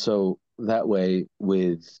 And so that way,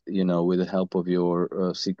 with the help of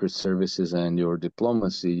your secret services and your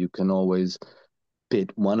diplomacy, you can always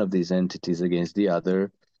pit one of these entities against the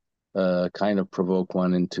other, kind of provoke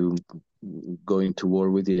one into going to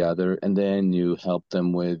war with the other, and then you help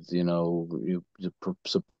them with, you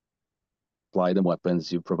supply them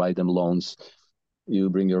weapons, you provide them loans,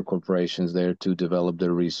 you bring your corporations there to develop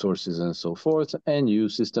their resources and so forth, and you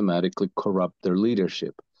systematically corrupt their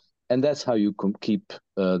leadership. And that's how you keep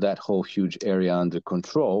that whole huge area under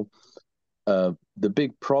control. The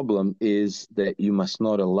big problem is that you must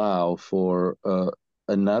not allow for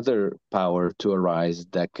another power to arise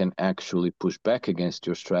that can actually push back against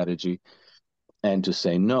your strategy and to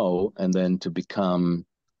say no, and then to become,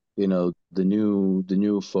 the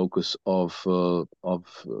new focus of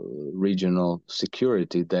regional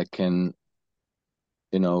security that can,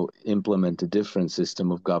 implement a different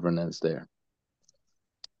system of governance there.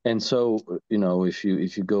 And so, if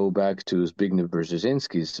you go back to Zbigniew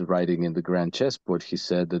Brzezinski's writing in the Grand Chessboard, he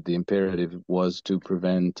said that the imperative was to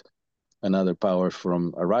prevent another power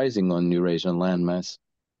from arising on Eurasian landmass,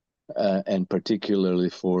 and particularly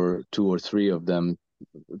for two or three of them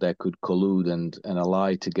that could collude and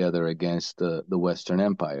ally together against the Western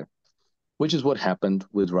Empire, which is what happened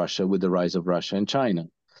with Russia, with the rise of Russia and China.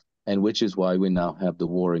 And which is why we now have the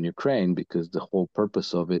war in Ukraine, because the whole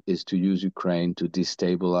purpose of it is to use Ukraine to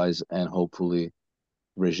destabilize and hopefully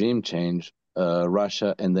regime change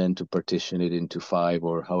Russia, and then to partition it into 5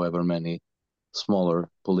 or however many smaller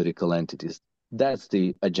political entities. That's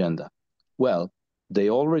the agenda. Well,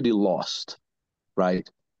 they already lost, right?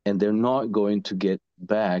 And they're not going to get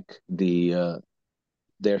back their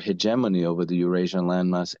hegemony over the Eurasian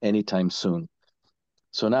landmass anytime soon.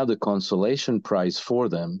 So now the consolation prize for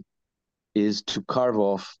them is to carve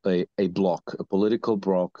off a block, a political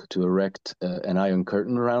block, to erect an iron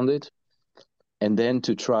curtain around it, and then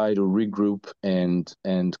to try to regroup and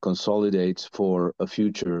consolidate for a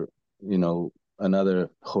future, another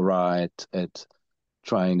hurrah at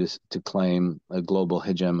trying to claim a global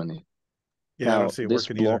hegemony. Yeah, I don't Now, see it this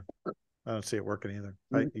working block, either. I don't see it working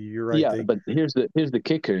either. You're right. yeah, but here's the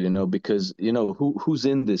kicker, because who's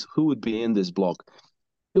in this? Who would be in this block?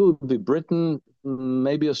 It would be Britain,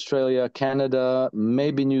 maybe Australia, Canada,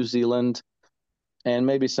 maybe New Zealand, and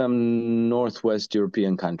maybe some Northwest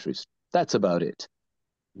European countries. That's about it.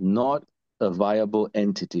 Not a viable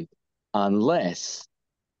entity unless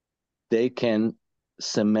they can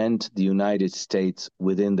cement the United States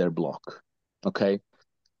within their bloc. Okay?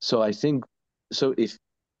 So I think, so if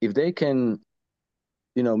they can,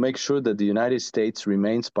 make sure that the United States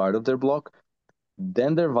remains part of their bloc,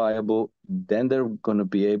 then they're viable, then they're going to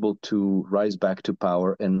be able to rise back to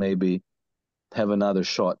power and maybe have another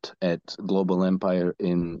shot at global empire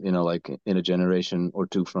in, like in a generation or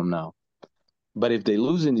two from now. But if they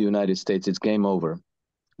lose in the United States, it's game over,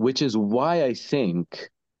 which is why I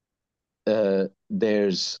think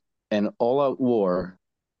there's an all-out war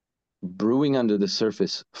brewing under the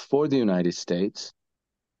surface for the United States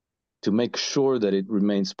to make sure that it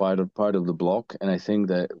remains part of the bloc. And I think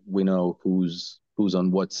that we know who's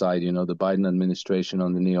on what side. The Biden administration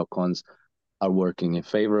on the neocons are working in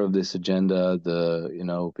favor of this agenda.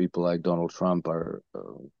 The people like Donald Trump are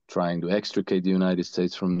trying to extricate the United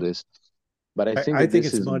States from this. But I think I that think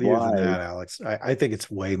this it's is muddier than why, that, Alex. I think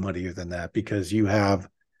it's way muddier than that, because you have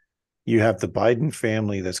the Biden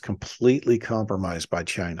family that's completely compromised by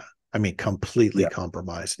China. I mean, completely yeah,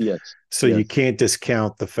 compromised. yes, So you yes, can't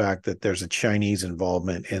discount the fact that there's a Chinese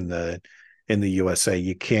involvement in the USA.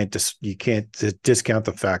 You can't discount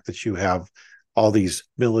the fact that you have all these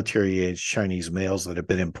military age Chinese males that have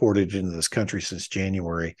been imported into this country since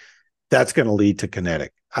January. That's going to lead to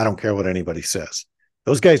kinetic. I don't care what anybody says.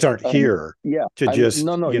 Those guys aren't here Yeah, to I'm just,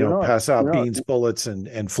 no, no, you're not. pass out You're not. beans, bullets,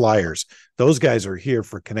 and flyers. Those guys are here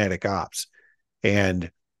for kinetic ops. And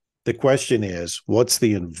the question is, what's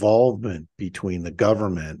the involvement between the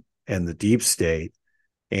government and the deep state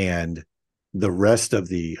and the rest of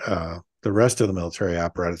the military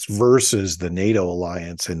apparatus versus the NATO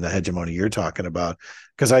alliance and the hegemony you're talking about?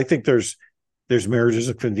 Because I think there's marriages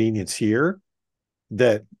of convenience here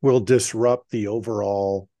that will disrupt the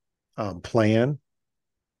overall plan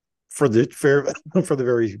for the fair for the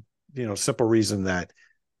very simple reason that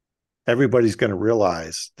everybody's going to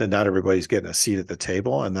realize that not everybody's getting a seat at the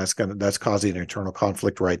table, and that's causing an internal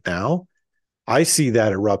conflict right now. I see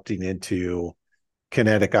that erupting into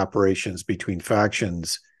kinetic operations between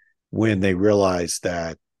factions when they realize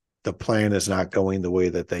that the plan is not going the way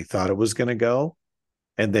that they thought it was going to go,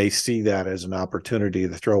 and they see that as an opportunity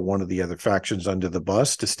to throw one of the other factions under the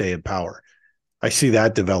bus to stay in power. I see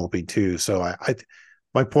that developing too. So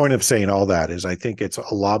my point of saying all that is I think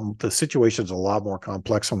the situation's a lot more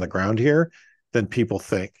complex on the ground here than people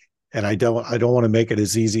think. And I don't want to make it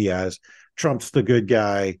as easy as Trump's the good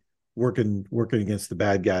guy working against the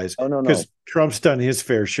bad guys, Oh, no, no. because Trump's done his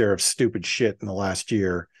fair share of stupid shit in the last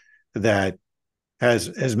year that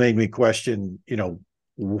has made me question,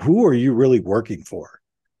 who are you really working for?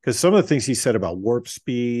 Because some of the things he said about warp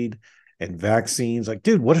speed and vaccines, like,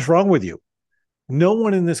 dude, what is wrong with you? No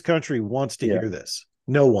one in this country wants to Yeah, hear this.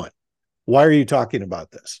 No one. Why are you talking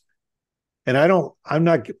about this? And I'm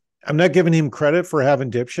not giving him credit for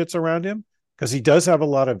having dipshits around him, because he does have a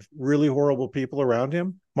lot of really horrible people around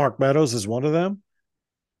him. Mark Meadows is one of them.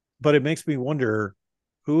 But it makes me wonder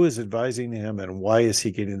who is advising him and why is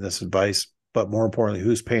he getting this advice? But more importantly,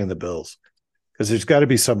 who's paying the bills? Because there's got to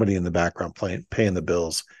be somebody in the background paying the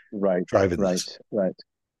bills, right, driving right, this. right.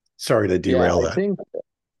 Sorry to Yeah, derail I that. think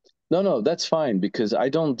no, no, that's fine because I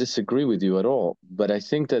don't disagree with you at all. But I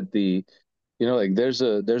think that like there's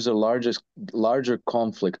a larger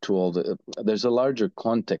conflict to all there's a larger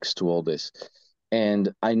context to all this.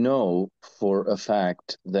 And I know for a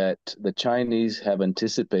fact that the Chinese have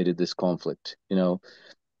anticipated this conflict,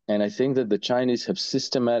 and I think that the Chinese have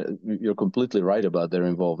you're completely right about their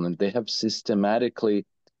involvement. They have systematically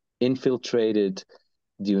infiltrated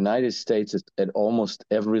the United States at almost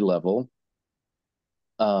every level.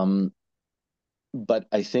 Um, but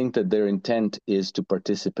I think that their intent is to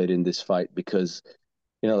participate in this fight because,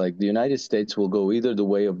 like the United States will go either the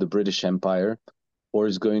way of the British Empire or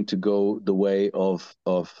is going to go the way of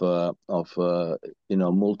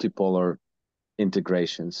multipolar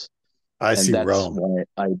integrations, I and see Rome.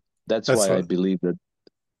 that's That's why I what believe that.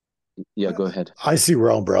 Yeah, go ahead. I see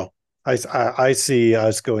Rome, bro. I see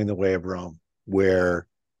us going the way of Rome, where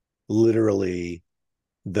literally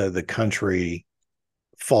the country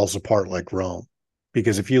falls apart like Rome.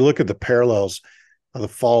 Because if you look at the parallels of the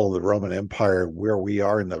fall of the Roman Empire, where we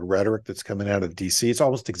are in the rhetoric that's coming out of DC, it's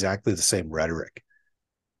almost exactly the same rhetoric.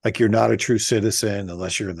 Like, you're not a true citizen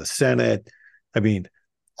unless you're in the Senate. I mean,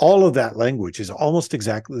 all of that language is almost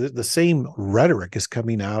exactly the same rhetoric is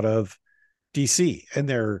coming out of DC, and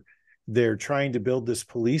they're trying to build this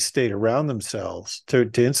police state around themselves to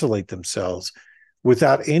insulate themselves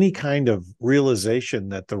without any kind of realization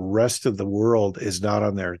that the rest of the world is not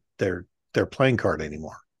on their playing card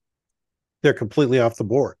anymore. They're completely off the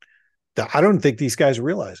board. I don't think these guys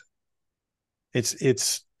realize it.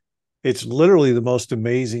 It's literally the most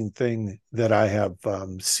amazing thing that I have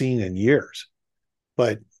seen in years.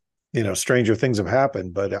 But stranger things have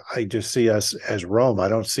happened. But I just see us as Rome. I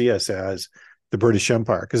don't see us as the British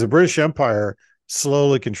Empire, because the British Empire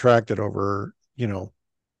slowly contracted over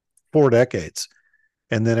 4 decades,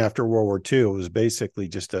 and then after World War II, it was basically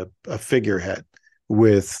just a figurehead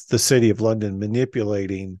with the city of London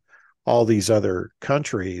manipulating all these other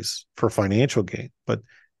countries for financial gain. But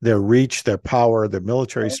their reach, their power, their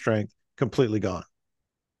military strength completely gone.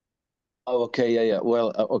 Oh, okay, yeah, yeah.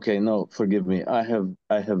 Well, okay, no, forgive me. I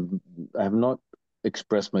have not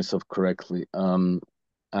expressed myself correctly.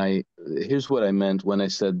 I Here's what I meant when I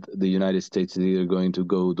said the United States is either going to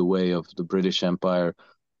go the way of the British Empire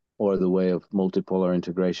or the way of multipolar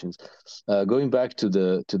integrations. Going back to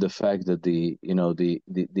the fact that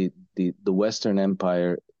the Western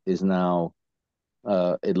Empire is now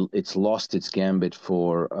it's lost its gambit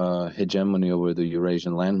for hegemony over the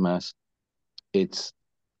Eurasian landmass. Its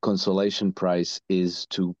consolation prize is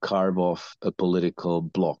to carve off a political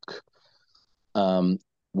bloc. Um,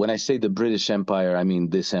 when I say the British Empire, I mean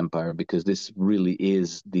this empire because this really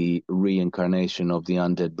is the reincarnation of the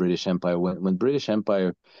undead British Empire. When British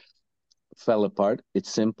Empire fell apart. It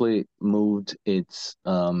simply moved its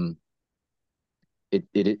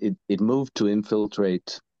it moved to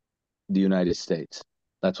infiltrate the United States.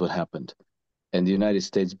 That's what happened. And the United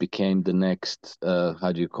States became the next,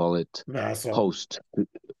 how do you call it, Vassal. host.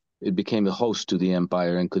 It became a host to the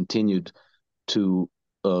empire and continued to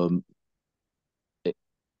um,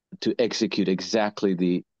 to execute exactly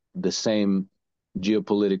the same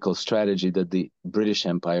geopolitical strategy that the British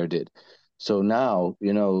Empire did. So now,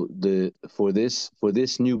 the for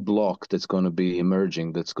this new bloc that's going to be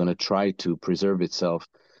emerging, that's going to try to preserve itself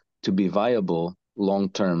to be viable long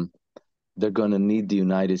term, they're going to need the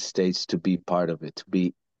United States to be part of it, to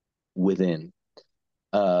be within.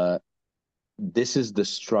 Uh, this is the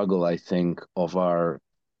struggle, I think,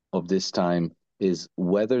 of this time, is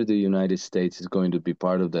whether the United States is going to be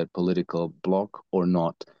part of that political bloc or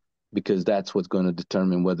not, because that's what's going to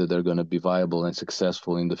determine whether they're going to be viable and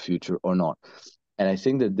successful in the future or not. And I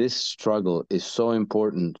think that this struggle is so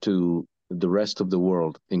important to the rest of the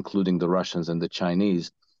world, including the Russians and the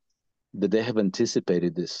Chinese, that they have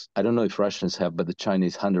anticipated this. I don't know if Russians have, but the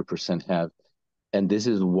Chinese 100% have. And this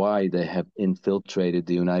is why they have infiltrated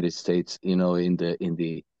the United States, in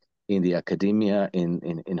the academia,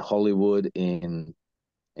 in Hollywood, in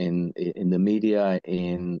the media,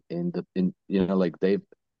 like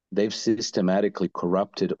they've systematically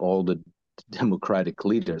corrupted all the democratic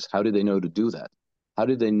leaders. How did they know to do that? How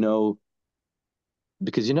did they know?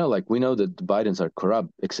 Because like we know that the Bidens are corrupt,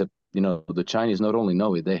 except the Chinese not only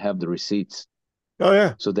know it, they have the receipts. Oh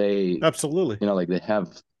yeah, So they, absolutely. like they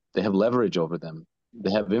have leverage over them.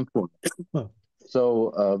 They have influence. Huh.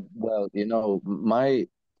 So, well,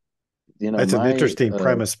 That's an my, interesting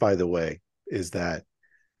premise, by the way, is that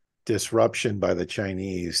disruption by the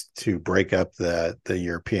Chinese to break up the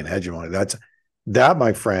European hegemony. That,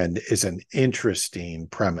 my friend, is an interesting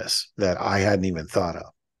premise that I hadn't even thought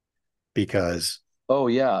of, because oh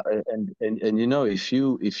yeah, and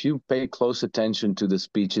if you pay close attention to the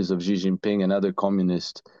speeches of Xi Jinping and other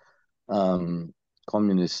um,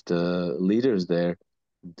 communist leaders there,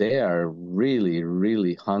 they are really,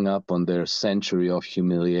 really hung up on their century of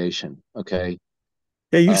humiliation. Okay.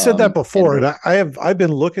 yeah, you said that And before, and I've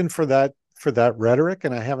been looking for that rhetoric,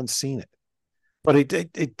 and I haven't seen it. But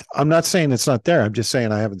I'm not saying it's not there. I'm just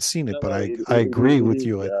saying I haven't seen it. no, But no, I agree it with is.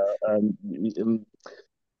 you.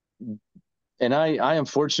 And I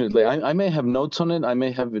unfortunately, I may have notes on it. I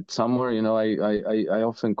may have it somewhere. I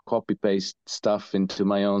often copy paste stuff into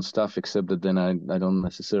my own stuff, except that then I don't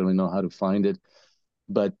necessarily know how to find it.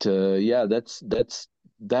 But yeah,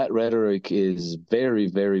 that rhetoric is very,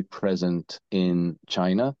 very present in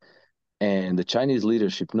China, and the Chinese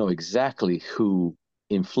leadership know exactly who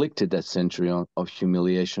inflicted that century of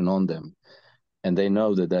humiliation on them, and they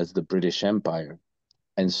know that that's the British Empire.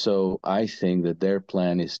 And so I think that their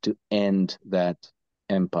plan is to end that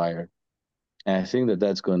empire. And I think that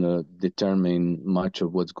that's going to determine much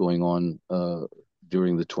of what's going on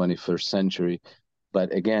during the 21st century.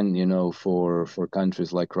 But again, for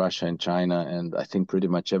countries like Russia and China, and I think pretty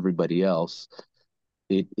much everybody else,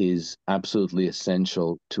 it is absolutely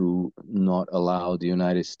essential to not allow the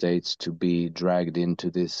United States to be dragged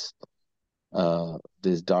into this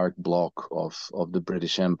dark block of the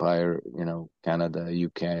British Empire, Canada,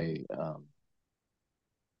 UK.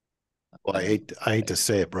 Well, I hate to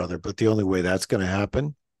say it, brother, but the only way that's going to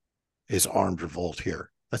happen is armed revolt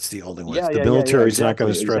here. That's the only way. Yeah, The yeah, yeah, yeah. military is not going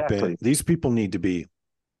to Exactly, strip in. exactly. These people need to be.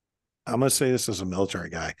 I'm going to say this as a military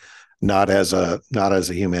guy, not as a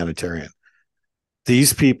humanitarian.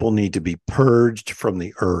 These people need to be purged from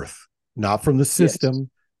the earth, not from the Yes, system,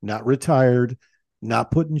 not retired,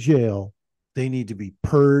 not put in jail. They need to be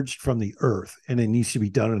purged from the earth, and it needs to be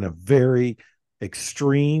done in a very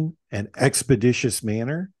extreme and expeditious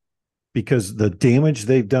manner, because the damage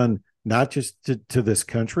they've done, not just to this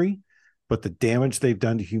country, but the damage they've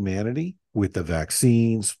done to humanity with the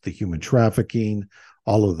vaccines, the human trafficking,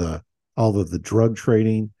 all of the drug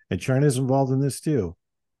trading, and China's involved in this too.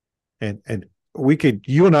 And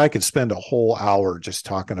you and I could spend a whole hour just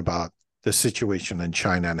talking about the situation in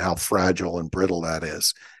China and how fragile and brittle that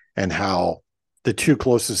is, and how the two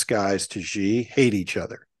closest guys to Xi hate each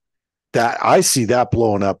other. That I see that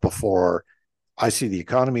blowing up before I see the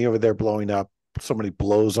economy over there blowing up. Somebody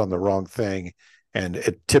blows on the wrong thing and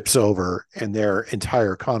it tips over and their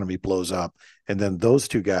entire economy blows up. And then those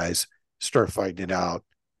two guys start fighting it out.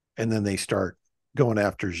 And then they start going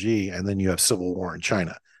after Xi. And then you have civil war in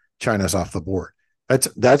China. China's off the board.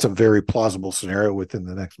 That's a very plausible scenario within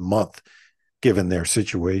the next month, given their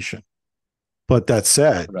situation. But that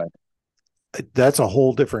said, right. that's a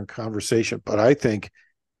whole different conversation. But I think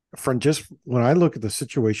From just when I look at the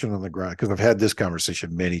situation on the ground, because I've had this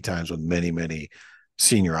conversation many times with many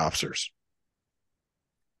senior officers,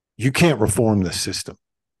 you can't reform the system.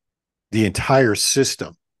 The entire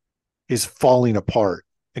system is falling apart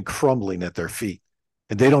and crumbling at their feet.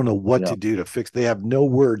 And they don't know what Yeah. to do to fix it. They have no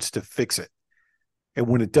words to fix it. And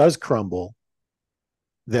when it does crumble,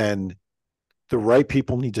 then the right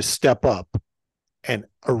people need to step up and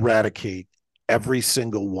eradicate every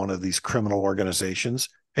single one of these criminal organizations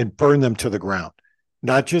and burn them to the ground.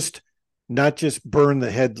 Not just not just burn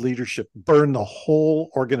the head leadership, burn the whole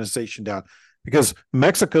organization down, because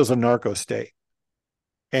Mexico's a narco state.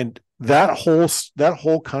 And that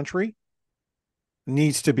whole country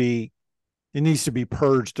needs to be it needs to be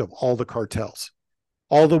purged of all the cartels,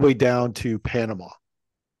 all the way down to Panama.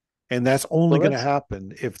 And that's only Well, going to that's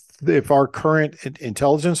happen if our current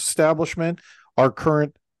intelligence establishment, our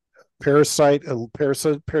current parasitic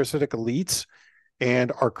elites,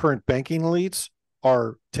 and our current banking elites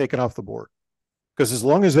are taken off the board. Because as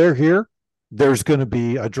long as they're here, there's going to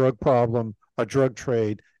be a drug problem, a drug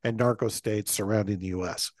trade, and narco states surrounding the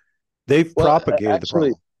U.S. They've well, propagated the actually,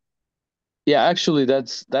 problem. yeah, actually,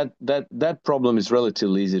 that problem is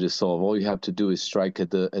relatively easy to solve. All you have to do is strike at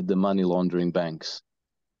the money laundering banks.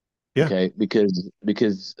 Yeah, Okay, because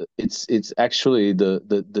it's actually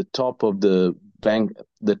the top of the bank,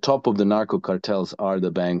 the top of the narco cartels are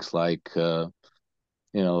the banks like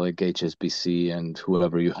like HSBC and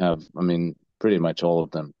whoever you have. I mean, pretty much all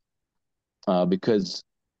of them. Because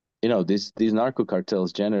these narco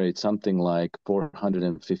cartels generate something like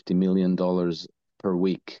 $450 million per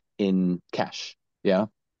week in cash. Yeah,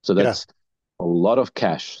 so yeah, that's a lot of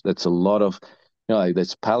cash. That's a lot of, like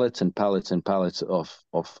that's pallets and pallets and pallets of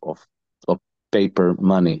paper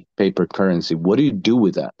money, paper currency. What do you do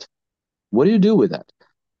with that? What do you do with that?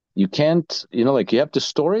 You can't, like you have to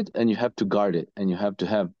store it and you have to guard it and you have to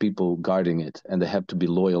have people guarding it and they have to be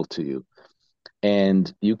loyal to you.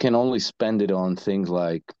 And you can only spend it on things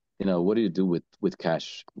like, what do you do with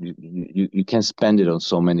cash? You can't spend it on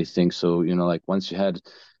so many things. So, like once you had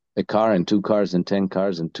a car and two cars and 10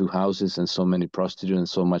 cars and two houses and so many prostitutes and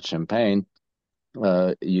so much champagne,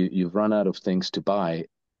 you've run out of things to buy,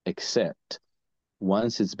 except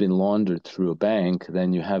once it's been laundered through a bank,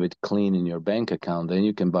 then you have it clean in your bank account. Then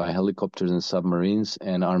you can buy helicopters and submarines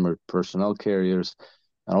and armored personnel carriers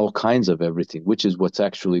and all kinds of everything, which is what's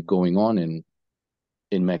actually going on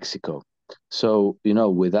in Mexico. So,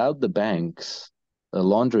 without the banks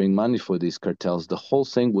laundering money for these cartels, the whole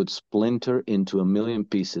thing would splinter into a million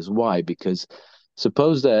pieces. Why? Because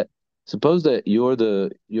suppose that suppose that you're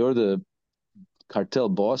the cartel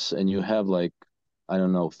boss and you have like, I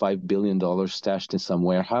don't know, $5 billion stashed in some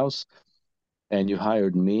warehouse, and you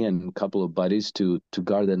hired me and a couple of buddies to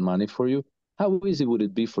guard that money for you. How easy would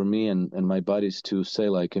it be for me and my buddies to say,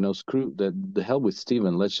 like, screw the hell with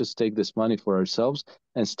Steven, let's just take this money for ourselves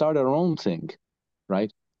and start our own thing,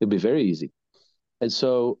 right? It'd be very easy. And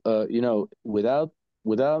so, without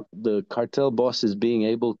the cartel bosses being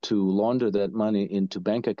able to launder that money into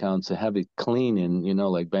bank accounts and have it clean in,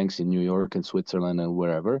 like banks in New York and Switzerland and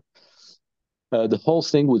wherever, the whole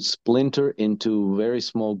thing would splinter into very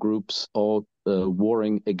small groups, all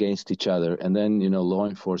warring against each other, and then law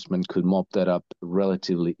enforcement could mop that up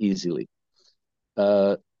relatively easily.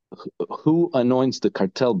 Uh, who anoints the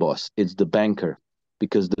cartel boss? It's the banker,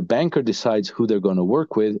 because the banker decides who they're going to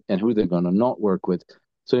work with and who they're going to not work with.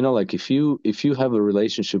 So like if you have a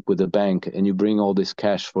relationship with a bank and you bring all this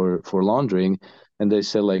cash for laundering, and they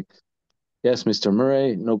say like, yes, Mr.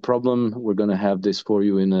 Murray, no problem. We're going to have this for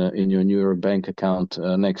you in your New York bank account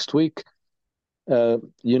next week.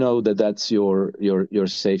 You know that's your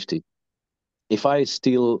safety. If I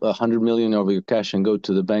steal 100 million of your cash and go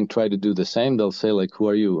to the bank, try to do the same, they'll say like, "Who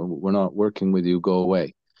are you? We're not working with you. Go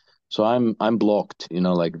away." So I'm blocked.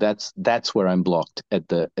 Like that's where I'm blocked at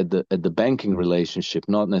the banking relationship,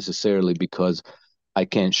 not necessarily because I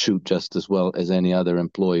can't shoot just as well as any other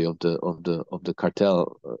employee of the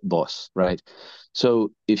cartel boss, right?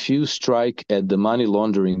 So if you strike at the money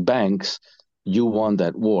laundering banks, you won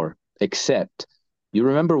that war. Except you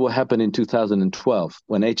remember what happened in 2012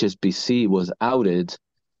 when HSBC was outed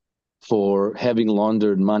for having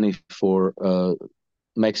laundered money for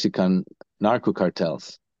Mexican narco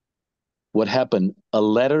cartels. What happened? A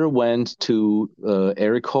letter went to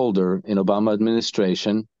Eric Holder in Obama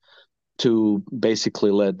administration to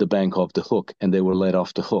basically let the bank off the hook, and they were let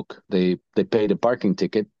off the hook. They paid a parking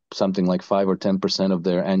ticket, something like 5 or 10% of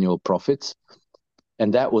their annual profits,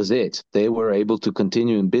 and that was it. They were able to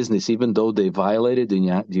continue in business even though they violated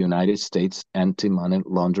the United States anti-money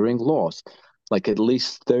laundering laws. Like at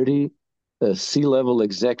least 30 C-level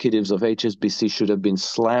executives of HSBC should have been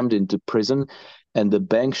slammed into prison, and the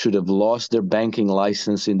bank should have lost their banking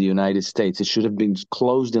license in the United States. It should have been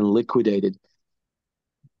closed and liquidated.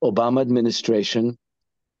 Obama administration,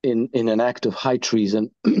 in an act of high treason,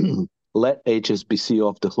 let HSBC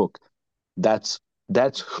off the hook. That's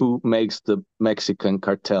that's who makes the Mexican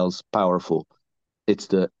cartels powerful. It's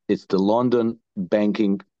the London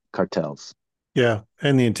banking cartels. Yeah,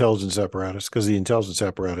 and the intelligence apparatus, because the intelligence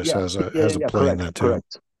apparatus Yeah, has a yeah, play in correct, that too.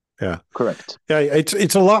 correct, Yeah, correct. yeah,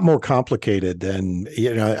 it's a lot more complicated than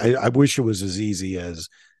I wish it was as easy as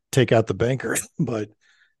take out the banker, but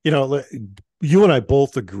you know, you and I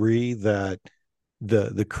both agree that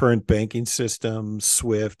the current banking system,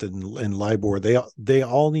 SWIFT and LIBOR, they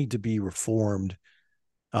all need to be reformed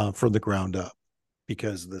from the ground up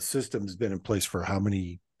because the system's been in place for how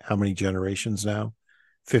many generations now?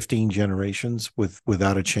 15 generations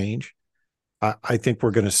without a change. I think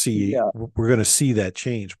Yeah, we're going to see that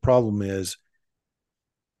change. Problem is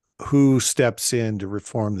who steps in to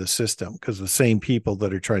reform the system, because the same people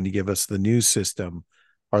that are trying to give us the new system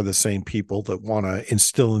are the same people that want to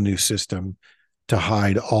instill a new system to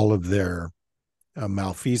hide all of their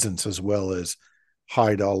malfeasance as well as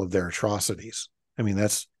hide all of their atrocities. I mean,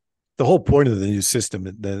 that's the whole point of the new system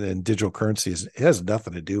and digital currency is it has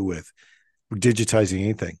nothing to do with digitizing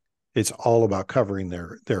anything. It's all about covering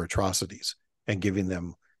their atrocities and giving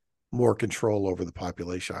them more control over the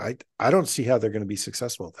population. I don't see how they're going to be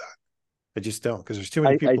successful at that. I just don't, because there's too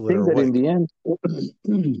many I people that are think that in awake. the end,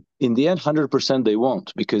 in the end, 100% they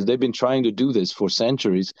won't because they've been trying to do this for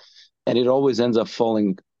centuries, and it always ends up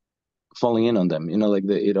falling in on them. Like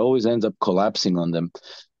it always ends up collapsing on them.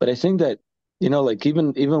 But I think that like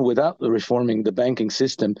even without reforming the banking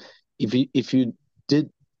system, if you did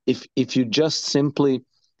if you just simply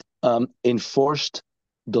enforced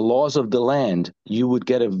the laws of the land, you would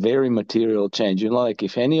get a very material change. Like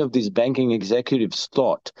if any of these banking executives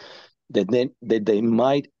thought that they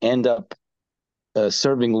might end up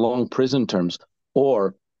serving long prison terms,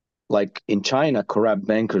 or like in China, corrupt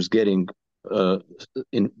bankers getting uh,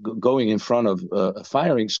 going in front of a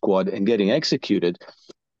firing squad and getting executed,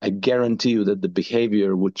 I guarantee you that the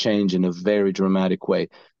behavior would change in a very dramatic way.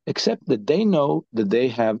 Except that they know that they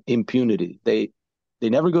have impunity. They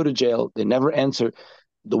never go to jail. They never answer.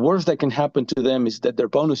 The worst that can happen to them is that their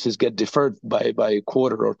bonuses get deferred by a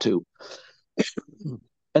quarter or two.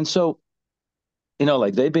 And so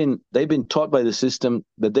like they've been taught by the system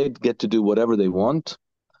that they get to do whatever they want,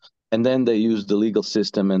 and then they use the legal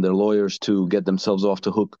system and their lawyers to get themselves off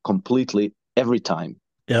the hook completely every time.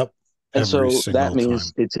 Yep, And every so that single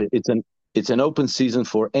means time. it's an open season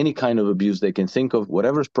for any kind of abuse they can think of,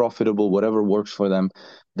 whatever's profitable, whatever works for them.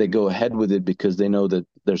 They go ahead with it because they know that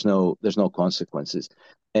there's no consequences.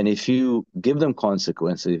 And if you give them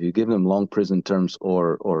consequences, if you give them long prison terms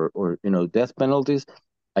or death penalties,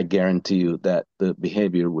 I guarantee you that the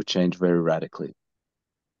behavior would change very radically.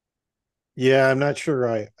 Yeah, I'm not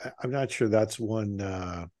sure that's one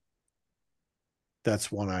I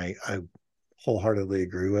wholeheartedly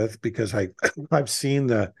agree with because I've seen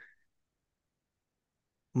the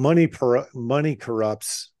money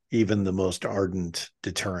corrupts even the most ardent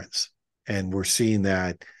deterrents, and we're seeing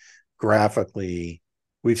that graphically.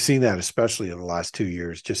 We've seen that especially in the last 2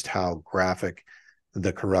 years, just how graphic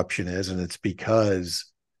the corruption is, and it's because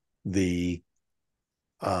the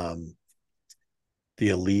um, the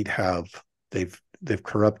elite they've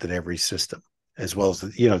corrupted every system as well as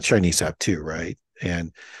Chinese have too, right?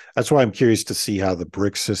 And that's why I'm curious to see how the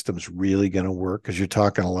BRIC system's really going to work, because you're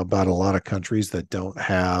talking about a lot of countries that don't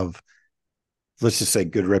have, let's just say,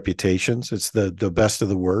 good reputations. It's the best of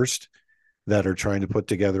the worst that are trying to put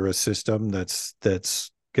together a system that's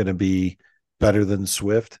going to be better than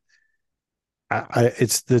Swift.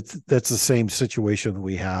 That's the same situation that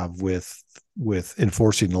we have with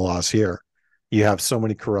enforcing the laws here. You have so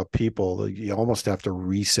many corrupt people that you almost have to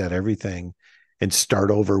reset everything and start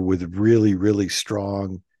over with really, really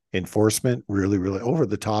strong enforcement, really, really over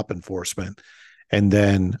the top enforcement. And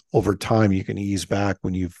then over time you can ease back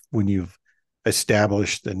when you've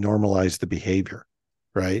established and normalized the behavior,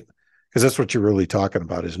 right? Because that's what you're really talking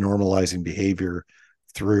about is normalizing behavior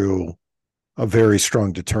through a very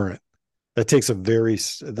strong deterrent. That takes a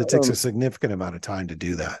Um, significant amount of time to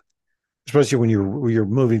do that, especially when you're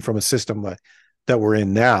moving from a system that we're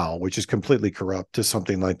in now, which is completely corrupt, to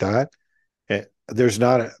something like that. There's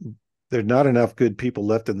not enough good people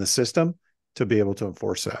left in the system to be able to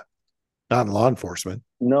enforce that. Not in law enforcement.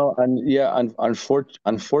 no, and yeah,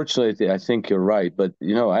 unfortunately, I think you're right. But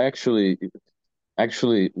I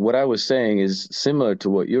actually, what I was saying is similar to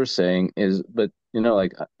what you're saying. But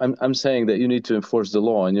Like I'm saying that you need to enforce the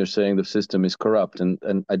law, and you're saying the system is corrupt, and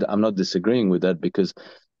I'm not disagreeing with that because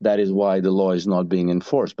that is why the law is not being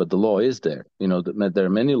enforced. But the law is there. There are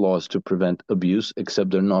many laws to prevent abuse,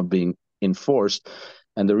 except they're not being enforced,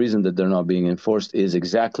 and the reason that they're not being enforced is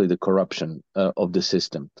exactly the corruption of the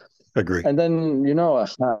system. Agree. And then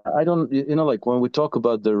I don't like when we talk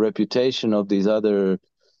about the reputation of these other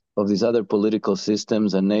political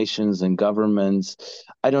systems and nations and governments.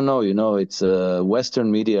 I don't know, it's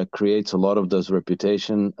Western media creates a lot of those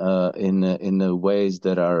reputation in the ways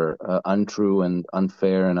that are untrue and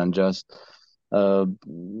unfair and unjust.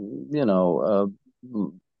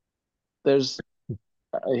 There's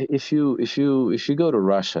if you go to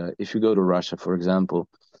Russia, for example,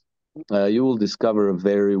 you will discover a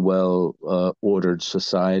very well ordered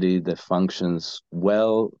society that functions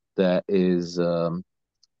well, that is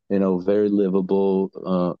very livable,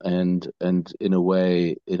 and in a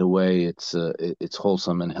way it's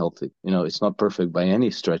wholesome and healthy. It's not perfect by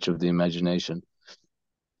any stretch of the imagination,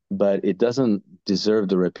 but it doesn't deserve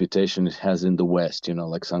the reputation it has in the West,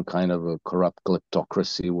 like some kind of a corrupt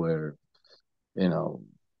kleptocracy where you know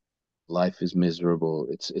life is miserable.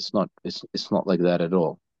 It's not like that at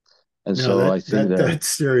all. And No, so I that think that, that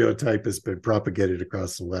stereotype has been propagated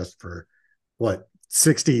across the West for what,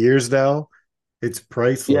 60 years now. It's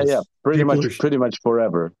yeah, yeah, priceless. pretty People much are pretty much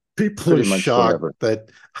forever. people are Pretty much shocked forever. that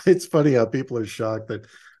it's funny how people are shocked that,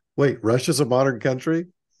 wait, Russia's a modern country?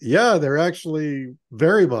 Yeah, they're actually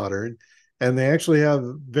very modern, and they actually have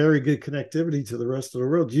very good connectivity to the rest of the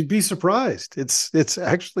world. You'd be surprised. It's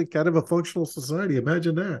actually kind of a functional society.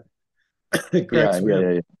 Imagine that. It Yeah, cracks me yeah, up.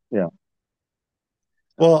 yeah, yeah. Yeah.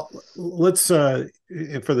 Well, let's for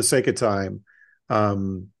the sake of time,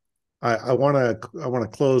 um, I want to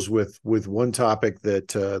close with one topic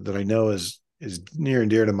that I know is near and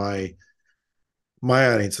dear to my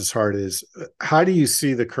audience's heart. Is how do you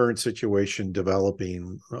see the current situation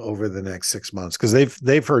developing over the next 6 months? Because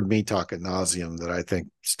they've heard me talk ad nauseum that I think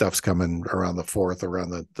stuff's coming around the fourth, around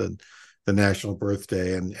the national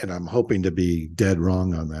birthday, and I'm hoping to be dead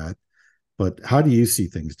wrong on that. But how do you see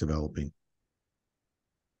things developing?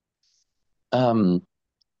 Um,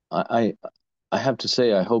 I I have to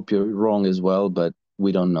say I hope you're wrong as well, but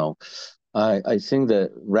we don't know. I think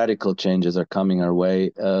that radical changes are coming our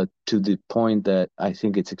way to the point that I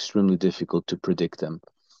think it's extremely difficult to predict them.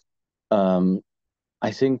 Um,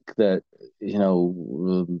 I think that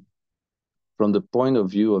from the point of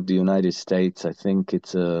view of the United States, I think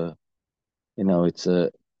it's a you know it's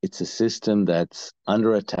a system that's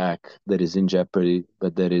under attack, that is in jeopardy,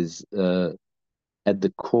 but that is at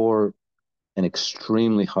the core an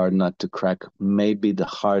extremely hard nut to crack, maybe the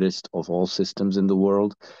hardest of all systems in the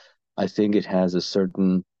world. I think it has a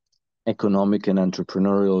certain economic and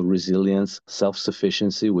entrepreneurial resilience,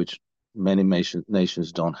 self-sufficiency, which many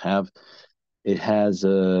nations don't have. It has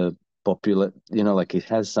a popular, like it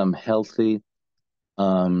has some healthy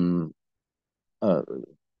um, uh,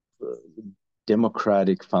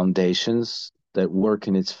 democratic foundations that work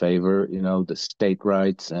in its favor. The state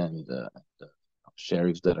rights and the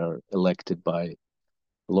sheriffs that are elected by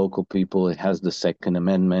local people. It has the Second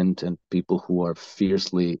Amendment and people who are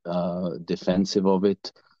fiercely defensive of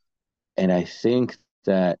it. And I think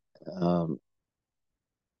that um,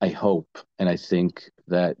 I hope and I think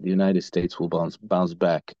that the United States will bounce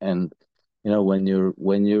back. And when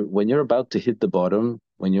you're about to hit the bottom,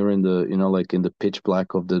 when you're in the like in the pitch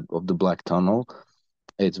black of the black tunnel,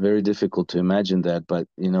 it's very difficult to imagine that. But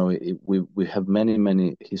we have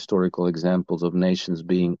many historical examples of nations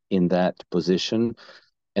being in that position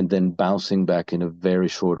and then bouncing back in a very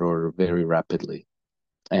short order, very rapidly.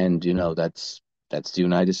 And that's the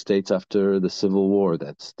United States after the Civil War.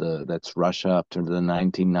 That's Russia after the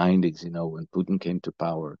 1990s. When Putin came to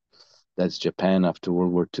power. That's Japan after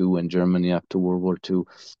World War II and Germany after World War II.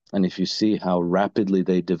 And if you see how rapidly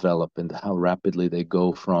they develop and how rapidly they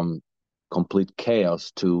go from complete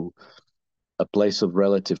chaos to a place of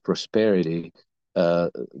relative prosperity,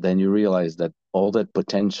 then you realize that all that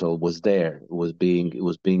potential was there. It was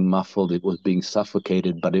being muffled, it was being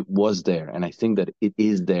suffocated, but it was there. And I think that it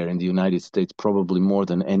is there in the United States, probably more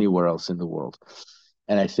than anywhere else in the world.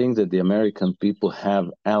 And I think that the American people have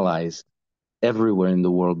allies everywhere in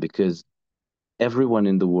the world because everyone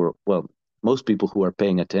in the world, well, most people who are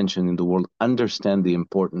paying attention in the world understand the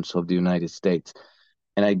importance of the United States.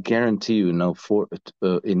 And I guarantee you, for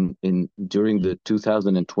in during the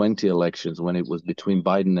 2020 elections, when it was between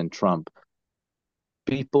Biden and Trump,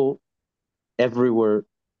 people everywhere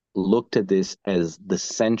looked at this as the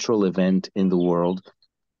central event in the world.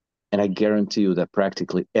 And I guarantee you that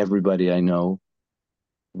practically everybody I know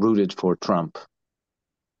rooted for Trump.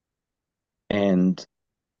 And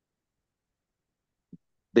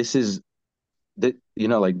this is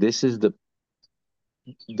this is the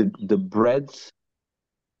breadth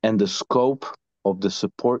and the scope of the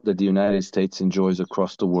support that the United States enjoys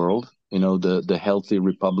across the world. The healthy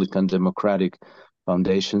Republican Democratic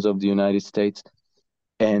foundations of the United States.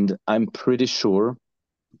 And I'm pretty sure,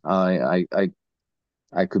 I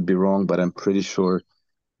could be wrong, but I'm pretty sure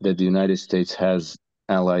that the United States has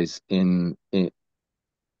allies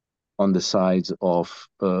on the sides of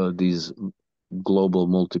these global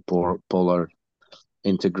multipolar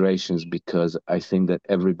integrations, because I think that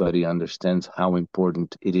everybody understands how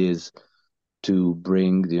important it is to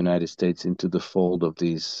bring the United States into the fold of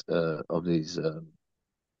these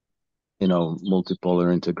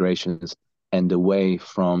multipolar integrations, and away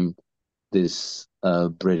from this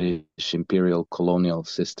British imperial colonial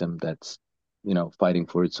system that's fighting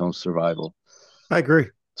for its own survival. I agree. I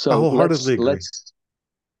So wholeheartedly agree. let's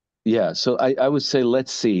yeah. So I would say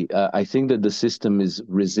let's see. I think that the system is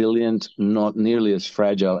resilient, not nearly as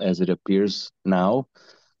fragile as it appears now,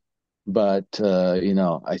 but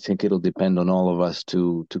I think it'll depend on all of us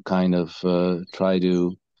to kind of try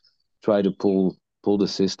to pull the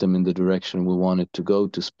system in the direction we want it to go,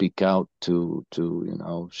 to speak out, to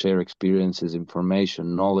share experiences,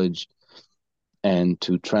 information, knowledge, and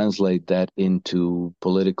to translate that into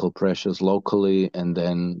political pressures locally, and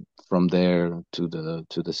then from there to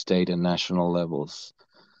the state and national levels,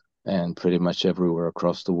 and pretty much everywhere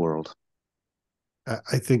across the world.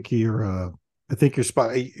 I think I think you're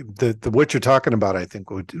spot. The what you're talking about, I think,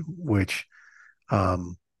 which,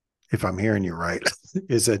 um, if I'm hearing you right,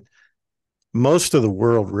 is that most of the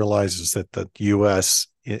world realizes that the U.S.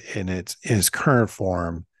 in its current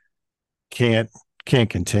form can't can't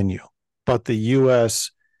continue, but the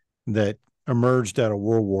U.S. that emerged out of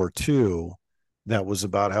World War II, that was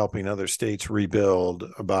about helping other states rebuild,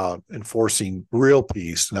 about enforcing real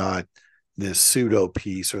peace, not this pseudo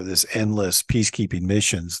peace or this endless peacekeeping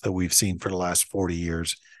missions that we've seen for the last 40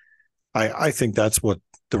 years. I think that's what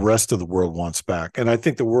the rest of the world wants back. And I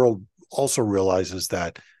think the world also realizes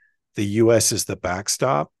that the US is the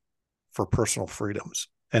backstop for personal freedoms.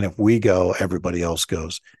 And if we go, everybody else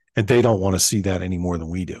goes. And they don't want to see that any more than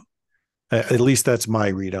we do. At least that's my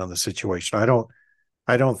read on the situation.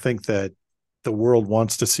 I don't think that the world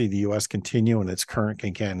wants to see the US continue in its current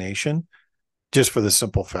concatenation, just for the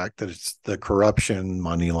simple fact that it's the corruption,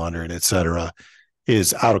 money laundering, et cetera,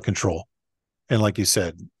 is out of control. And like you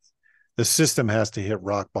said, the system has to hit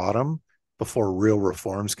rock bottom before real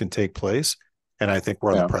reforms can take place. And I think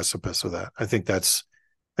we're on the Yeah. precipice of that. I think that's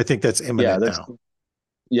Yeah, imminent that's now.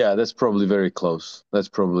 yeah, that's probably very close. That's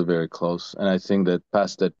probably very close. And I think that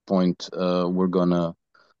past that point,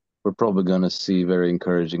 we're probably gonna see very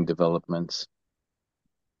encouraging developments.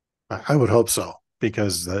 I would hope so,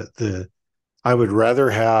 because the I would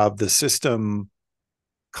rather have the system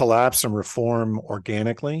collapse and reform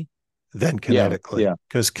organically than Yeah, kinetically, yeah,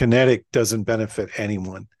 because kinetic doesn't benefit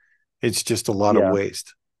anyone. It's just a lot of yeah,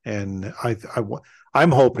 waste. And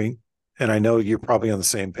I'm hoping, and I know you're probably on the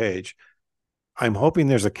same page. I'm hoping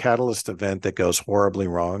there's a catalyst event that goes horribly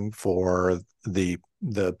wrong for the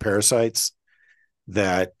parasites,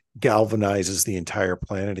 that galvanizes the entire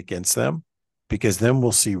planet against them, because then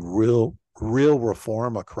we'll see real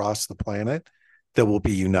reform across the planet that will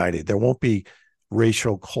be united. There won't be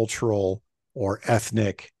racial, cultural, or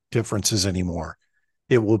ethnic differences anymore.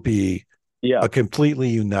 It will be yeah, a completely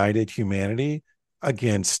united humanity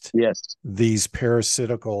against yes, these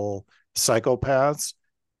parasitical psychopaths.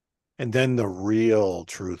 And then the real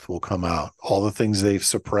truth will come out. All the things they've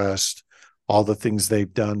suppressed, all the things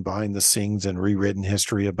they've done behind the scenes and rewritten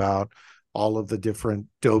history about, all of the different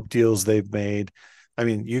dope deals they've made. I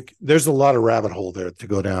mean, there's a lot of rabbit hole there to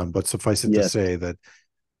go down, but suffice it to yes, say that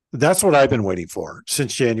that's what I've been waiting for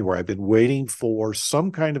since January. I've been waiting for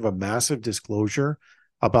some kind of a massive disclosure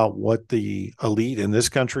about what the elite in this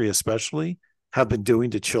country, especially, have been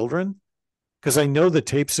doing to children. Because I know the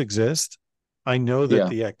tapes exist. I know that yeah,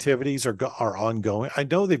 the activities are ongoing. I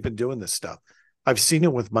know they've been doing this stuff. I've seen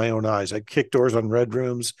it with my own eyes. I kicked doors on red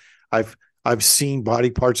rooms. I've I've seen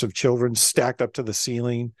body parts of children stacked up to the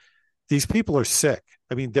ceiling. These people are sick.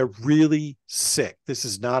 I mean, they're really sick. This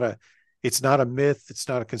is not a it's not a myth, it's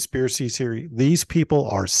not a conspiracy theory. These people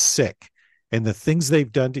are sick. And the things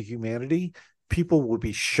they've done to humanity, people will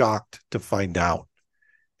be shocked to find out.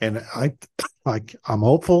 And I'm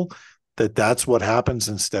hopeful that that's what happens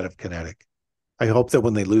instead of kinetic. I hope that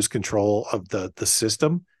when they lose control of the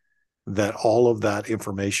system, that all of that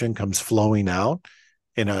information comes flowing out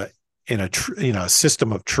in a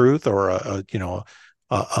system of truth, or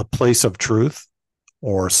a place of truth,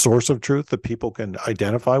 or a source of truth that people can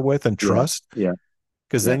identify with and Yeah, trust, yeah,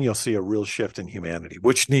 because yeah, then you'll see a real shift in humanity,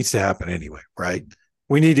 which needs to happen anyway, right?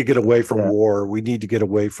 We need to get away from yeah. war. We need to get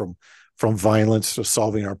away from violence to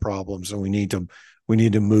solving our problems, and we need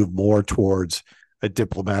to move more towards a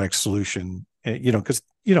diplomatic solution. Because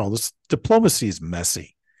this diplomacy is messy,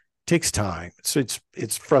 it takes time. So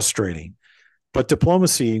it's frustrating, but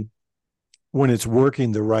diplomacy, when it's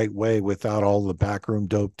working the right way without all the backroom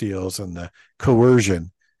dope deals and the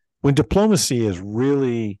coercion, when diplomacy is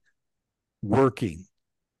really working,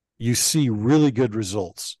 you see really good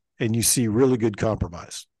results and you see really good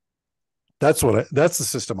compromise. That's the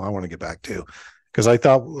system I want to get back to, because I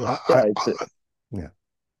thought Yeah, it's a, yeah,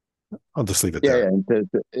 I'll just leave it yeah, there. yeah.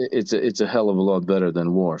 It's a hell of a lot better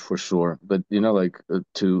than war for sure. But like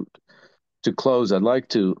to close, I'd like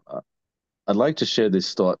to share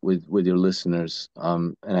this thought with your listeners.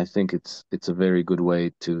 And I think it's a very good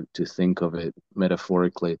way to think of it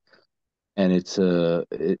metaphorically. And it's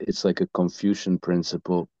like a Confucian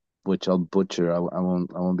principle, which I'll butcher. I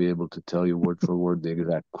won't be able to tell you word for word the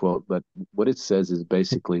exact quote, but what it says is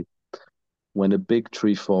basically, when a big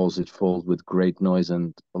tree falls, it falls with great noise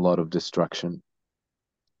and a lot of destruction,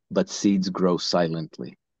 but seeds grow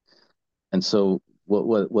silently. And so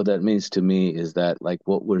what that means to me is that, like,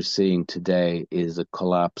 what we're seeing today is a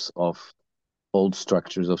collapse of old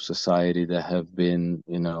structures of society that have been,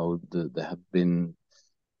 that have been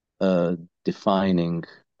uh, defining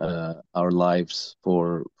our lives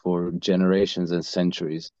for generations and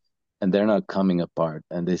centuries, and they're not coming apart.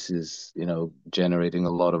 And this is, generating a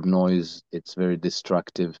lot of noise. It's very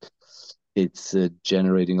destructive. It's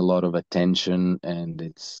generating a lot of attention, and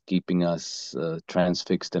it's keeping us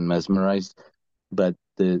transfixed and mesmerized. But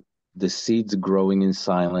the seeds growing in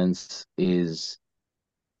silence is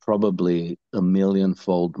probably a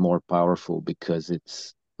millionfold more powerful, because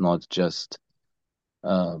it's not just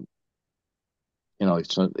uh,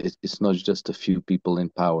 it's not just a few people in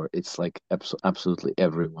power. It's like absolutely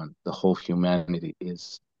everyone. The whole humanity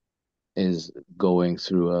is going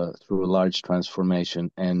through a large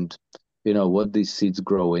transformation. And what these seeds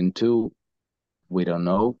grow into, we don't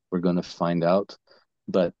know. We're going to find out.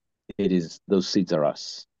 But those seeds are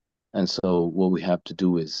us. And so what we have to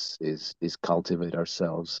do is cultivate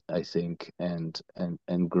ourselves, I think, and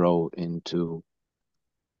grow into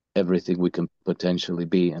everything we can potentially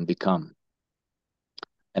be and become.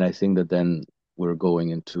 And I think that then we're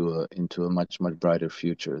going into a much, much brighter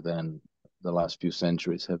future than the last few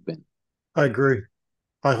centuries have been. I agree.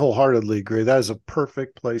 I wholeheartedly agree. That is a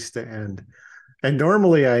perfect place to end. And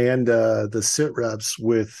normally I end the sit reps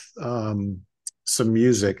with some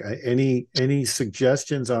music. Any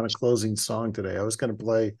suggestions on a closing song today? I was going to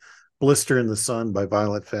play "Blister in the Sun" by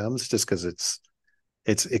Violent Femmes, just because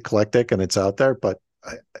it's eclectic and it's out there. But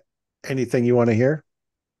anything you want to hear?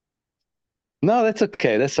 No, that's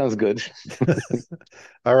okay. That sounds good.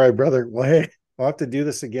 All right, brother. Well, hey, we'll have to do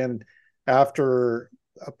this again after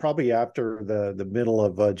probably after the middle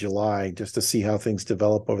of July, just to see how things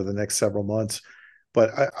develop over the next several months.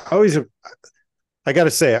 But I got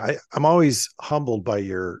to say, I'm always humbled by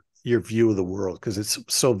your view of the world, because it's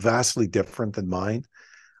so vastly different than mine.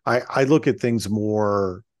 I look at things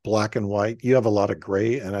more black and white. You have a lot of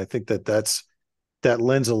gray, and I think that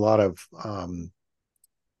lends a lot of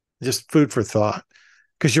just food for thought.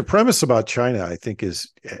 Because your premise about China, I think,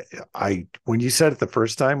 is I when you said it the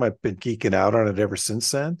first time, I've been geeking out on it ever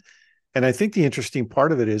since then. And I think the interesting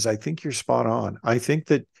part of it is, I think you're spot on. I think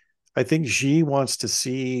Xi wants to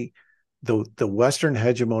see the Western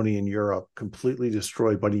hegemony in Europe completely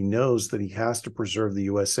destroyed, but he knows that he has to preserve the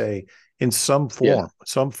USA in some Yeah. form,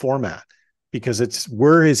 some format, because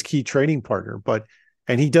we're his key trading partner.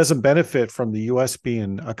 And he doesn't benefit from the US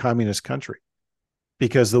being a communist country,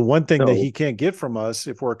 because the one thing that No. he can't get from us,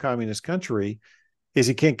 if we're a communist country, is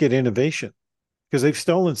he can't get innovation, because they've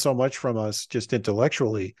stolen so much from us just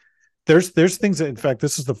intellectually. There's things that, in fact,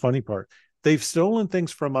 this is the funny part. They've stolen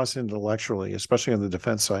things from us intellectually, especially on the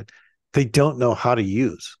defense side. They don't know how to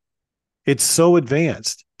use. It's so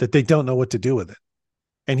advanced that they don't know what to do with it.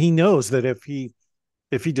 And he knows that if he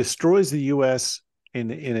destroys the US in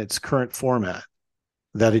its current format,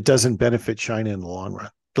 that it doesn't benefit China in the long run.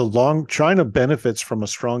 China benefits from a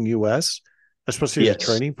strong US, especially as a Yes.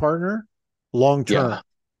 trading partner, long term. Yeah.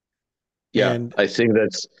 Yeah. And I think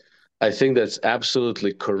that's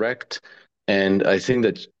absolutely correct. And I think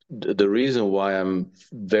that the reason why I'm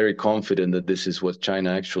very confident that this is what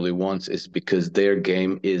China actually wants is because their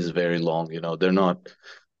game is very long. They're not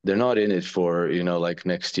they're not in it for, like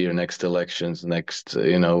next year, next elections, next,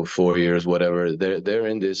 4 years, whatever. They're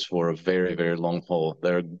in this for a very, very long haul.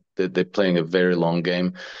 They're playing a very long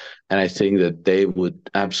game. And I think that they would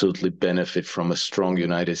absolutely benefit from a strong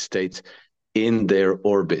United States in their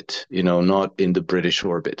orbit, not in the British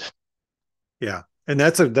orbit. Yeah. And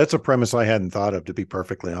that's a premise I hadn't thought of, to be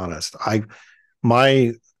perfectly honest.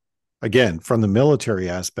 My again, from the military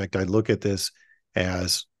aspect, I look at this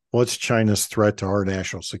as what's China's threat to our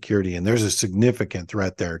national security? And there's a significant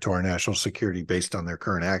threat there to our national security based on their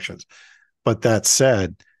current actions. But that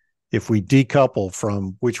said, if we decouple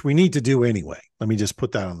from, which we need to do anyway, let me just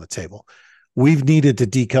put that on the table. We've needed to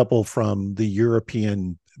decouple from the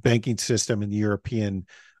European banking system and the European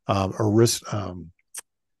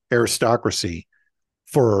aristocracy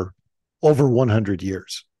for over 100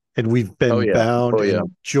 years. And we've Oh been yeah. bound Oh yeah.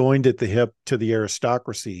 and joined at the hip to the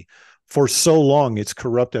aristocracy for so long, it's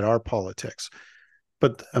corrupted our politics.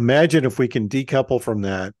 But imagine if we can decouple from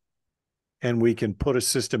that and we can put a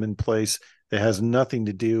system in place that has nothing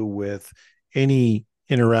to do with any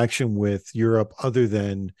interaction with Europe other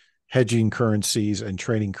than hedging currencies and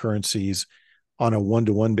trading currencies on a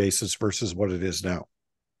one-to-one basis versus what it is now.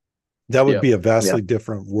 That would Yeah. be a Yeah. vastly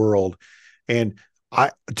different world. And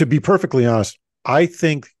to be perfectly honest, I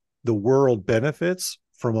think the world benefits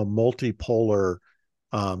from a multipolar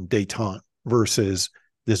détente versus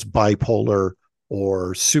this bipolar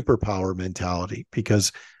or superpower mentality,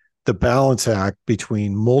 because the balance act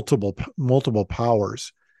between multiple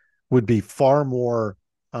powers would be far more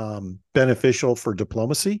beneficial for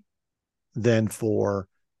diplomacy than for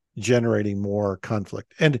generating more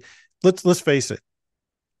conflict. And let's face it,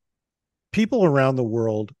 people around the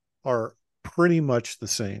world are pretty much the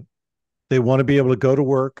same. They want to be able to go to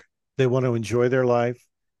work. They want to enjoy their life.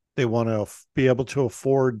 They want to be able to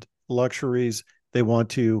afford luxuries. They want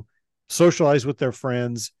to socialize with their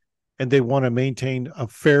friends, and they want to maintain a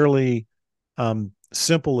fairly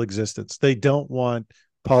simple existence. They don't want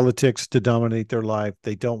politics to dominate their life.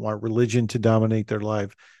 They don't want religion to dominate their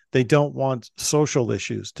life. They don't want social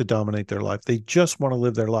issues to dominate their life. They just want to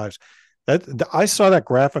live their lives. That I saw that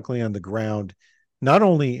graphically on the ground, not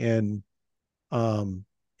only um,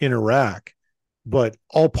 in Iraq, but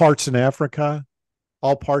all parts in Africa,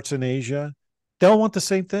 all parts in Asia. They all want the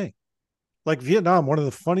same thing. Like Vietnam, one of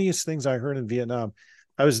the funniest things I heard in Vietnam,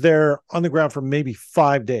 I was there on the ground for maybe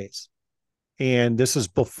 5 days. And this is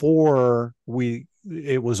before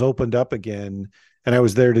it was opened up again. And I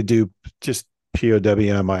was there to do just POW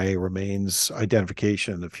and MIA remains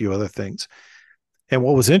identification and a few other things. And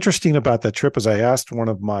what was interesting about that trip is I asked one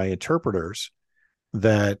of my interpreters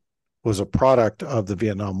that was a product of the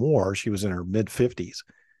Vietnam War. She was in her mid 50s.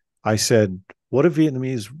 I said, "What do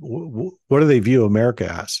Vietnamese? What do they view America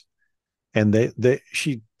as?" And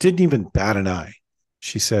she didn't even bat an eye.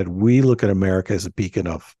 She said, "We look at America as a beacon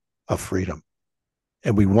of freedom,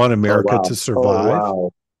 and we want Oh America wow. to Oh survive."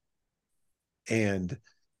 wow. And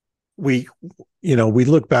we, we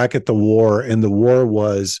look back at the war, and the war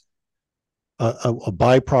was a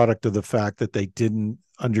byproduct of the fact that they didn't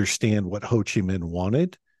understand what Ho Chi Minh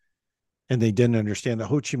wanted, and they didn't understand that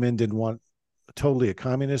Ho Chi Minh didn't want totally a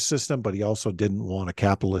communist system, but he also didn't want a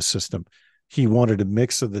capitalist system. He wanted a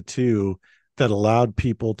mix of the two that allowed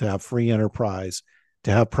people to have free enterprise,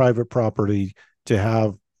 to have private property, to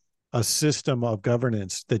have a system of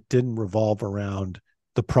governance that didn't revolve around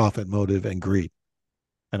the profit motive and greed.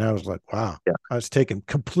 And I was like, wow, Yeah. I was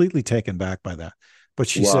completely taken back by that. But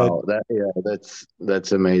she said, Wow.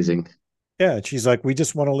 That's amazing. yeah, she's like, we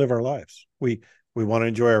just want to live our lives. We want to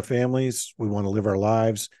enjoy our families. We want to live our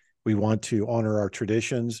lives. We want to honor our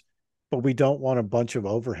traditions, but we don't want a bunch of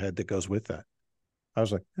overhead that goes with that. I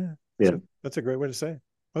was like, yeah, Yeah. that's a great way to say it.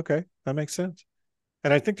 Okay, that makes sense.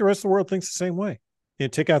 And I think the rest of the world thinks the same way. You know,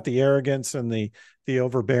 take out the arrogance and the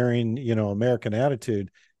overbearing, American attitude,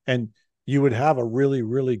 and you would have a really,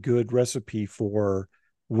 really good recipe for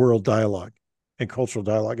world dialogue and cultural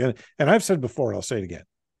dialogue. And I've said before, and I'll say it again.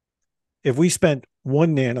 If we spent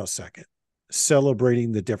 1 nanosecond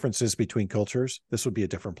celebrating the differences between cultures, this would be a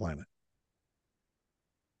different planet.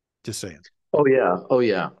 Just saying. Oh yeah. Oh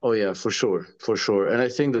yeah. Oh yeah. For sure. For sure. And I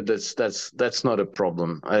think that that's not a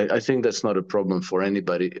problem. I think that's not a problem for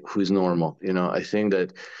anybody who's normal. I think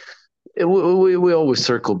that we always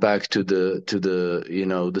circle back to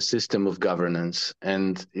the system of governance,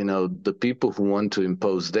 and the people who want to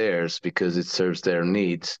impose theirs because it serves their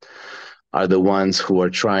needs are the ones who are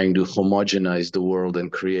trying to homogenize the world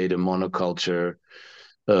and create a monoculture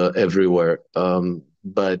everywhere.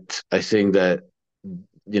 But I think that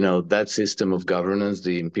that system of governance,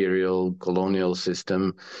 the imperial colonial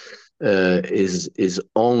system, is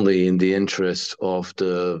only in the interest of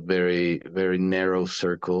the very narrow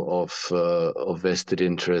circle of vested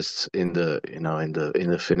interests in the in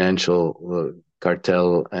the financial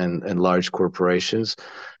cartel and large corporations.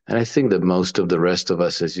 And I think that most of the rest of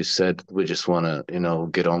us, as you said, we just want to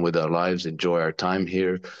get on with our lives, enjoy our time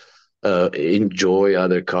here, enjoy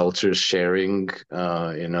other cultures, sharing,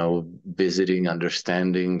 visiting,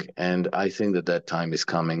 understanding. And I think that that time is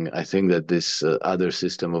coming. I think that this other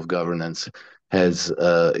system of governance has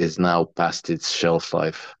is now past its shelf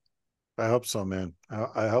life. I hope so, man.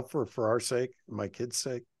 I hope for our sake, my kids'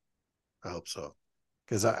 sake. I hope so,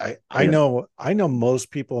 because Yeah, I know most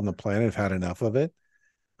people on the planet have had enough of it.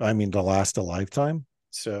 I mean, to last a lifetime.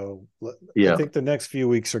 So I yeah, think the next few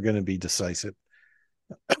weeks are going to be decisive.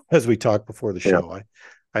 As we talked before the yeah. show,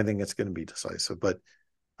 I think it's going to be decisive. But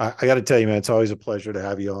I got to tell you, man, it's always a pleasure to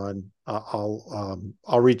have you on.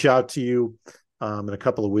 I'll reach out to you in a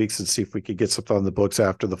couple of weeks and see if we could get something on the books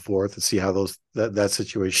after the 4th and see how that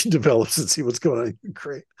situation develops and see what's going on in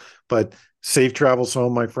Ukraine. But safe travels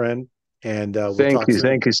home, my friend, and we'll talk soon.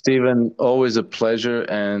 Thank you, Stephen. Always a pleasure,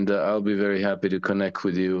 and I'll be very happy to connect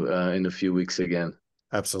with you in a few weeks again.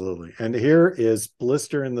 Absolutely. And here is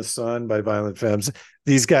Blister in the Sun by Violent Femmes.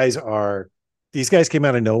 These guys came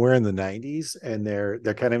out of nowhere in the 90s, and they're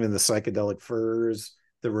kind of in the psychedelic furs,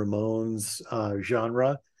 the Ramones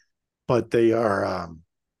genre, but they are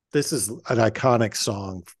this is an iconic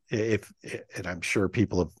song. If and I'm sure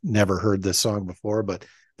people have never heard this song before, but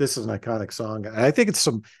this is an iconic song. And I think it's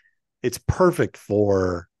perfect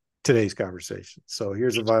for today's conversation. So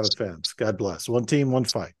here's a Violent Femmes. God bless. One team, one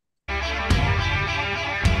fight.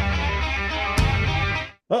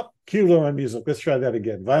 Oh, cue my music. Let's try that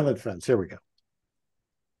again. Violent Femmes. Here we go.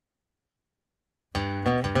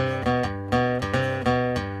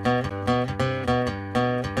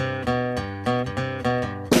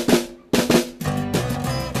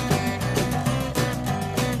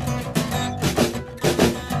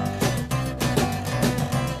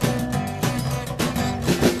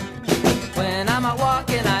 When I'm out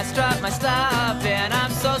walking, I strut my stuff, and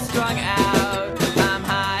I'm so strung out. I'm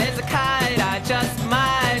high as a kite, I just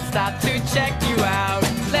might stop to check you out.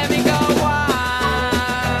 Let me go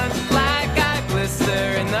on, like I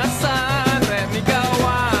blister in the sun. Let me go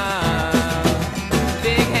on.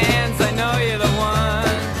 Big hands, I know you're the one.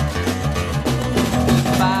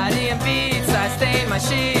 Body and beats, I stain my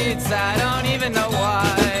sheets, I don't even know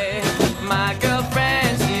why. My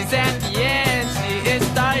girlfriend, she's at the end, she is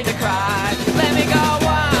starting to cry. Let me go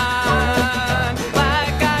on,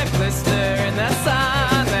 like I blister in the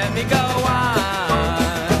sun. Let me go on.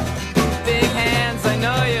 Big hands, I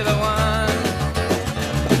know you're the one.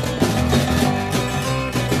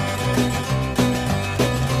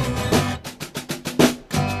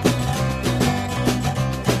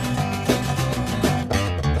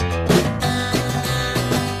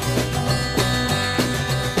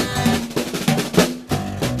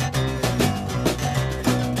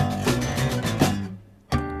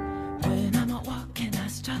 When I'm out walking, I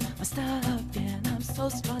strut my stuff, and I'm so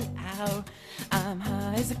strung out. I'm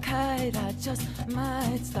high as a kite, I just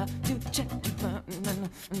might stop to check you out.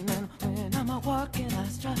 When I'm out walking, I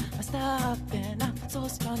strut my stuff, and I'm so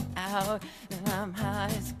strung out. And I'm high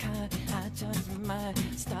as a kite, I just might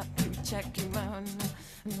stop to check you out.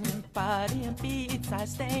 Body and beats, I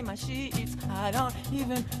stain my sheets, I don't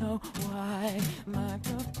even know why. My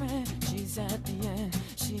girlfriend, she's at the end,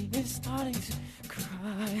 she is starting to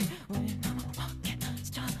cry. When I'm walking,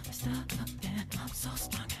 strut my stuff up, and I'm so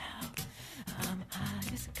strung out. I'm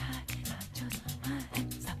high as a kite, I just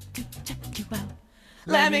might stop to check you out.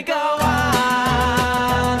 Let me go on,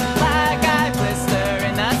 like I blister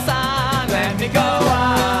in the sun. Let me go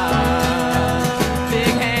on. Big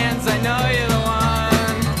hands, I know you're the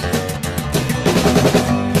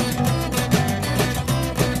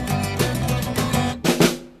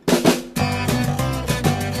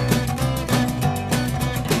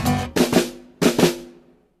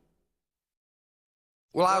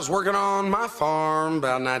Well, I was working on my farm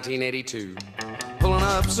about 1982, pulling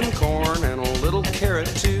up some corn and a little carrot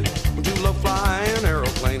too. We do low flying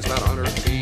aeroplanes about 100 feet.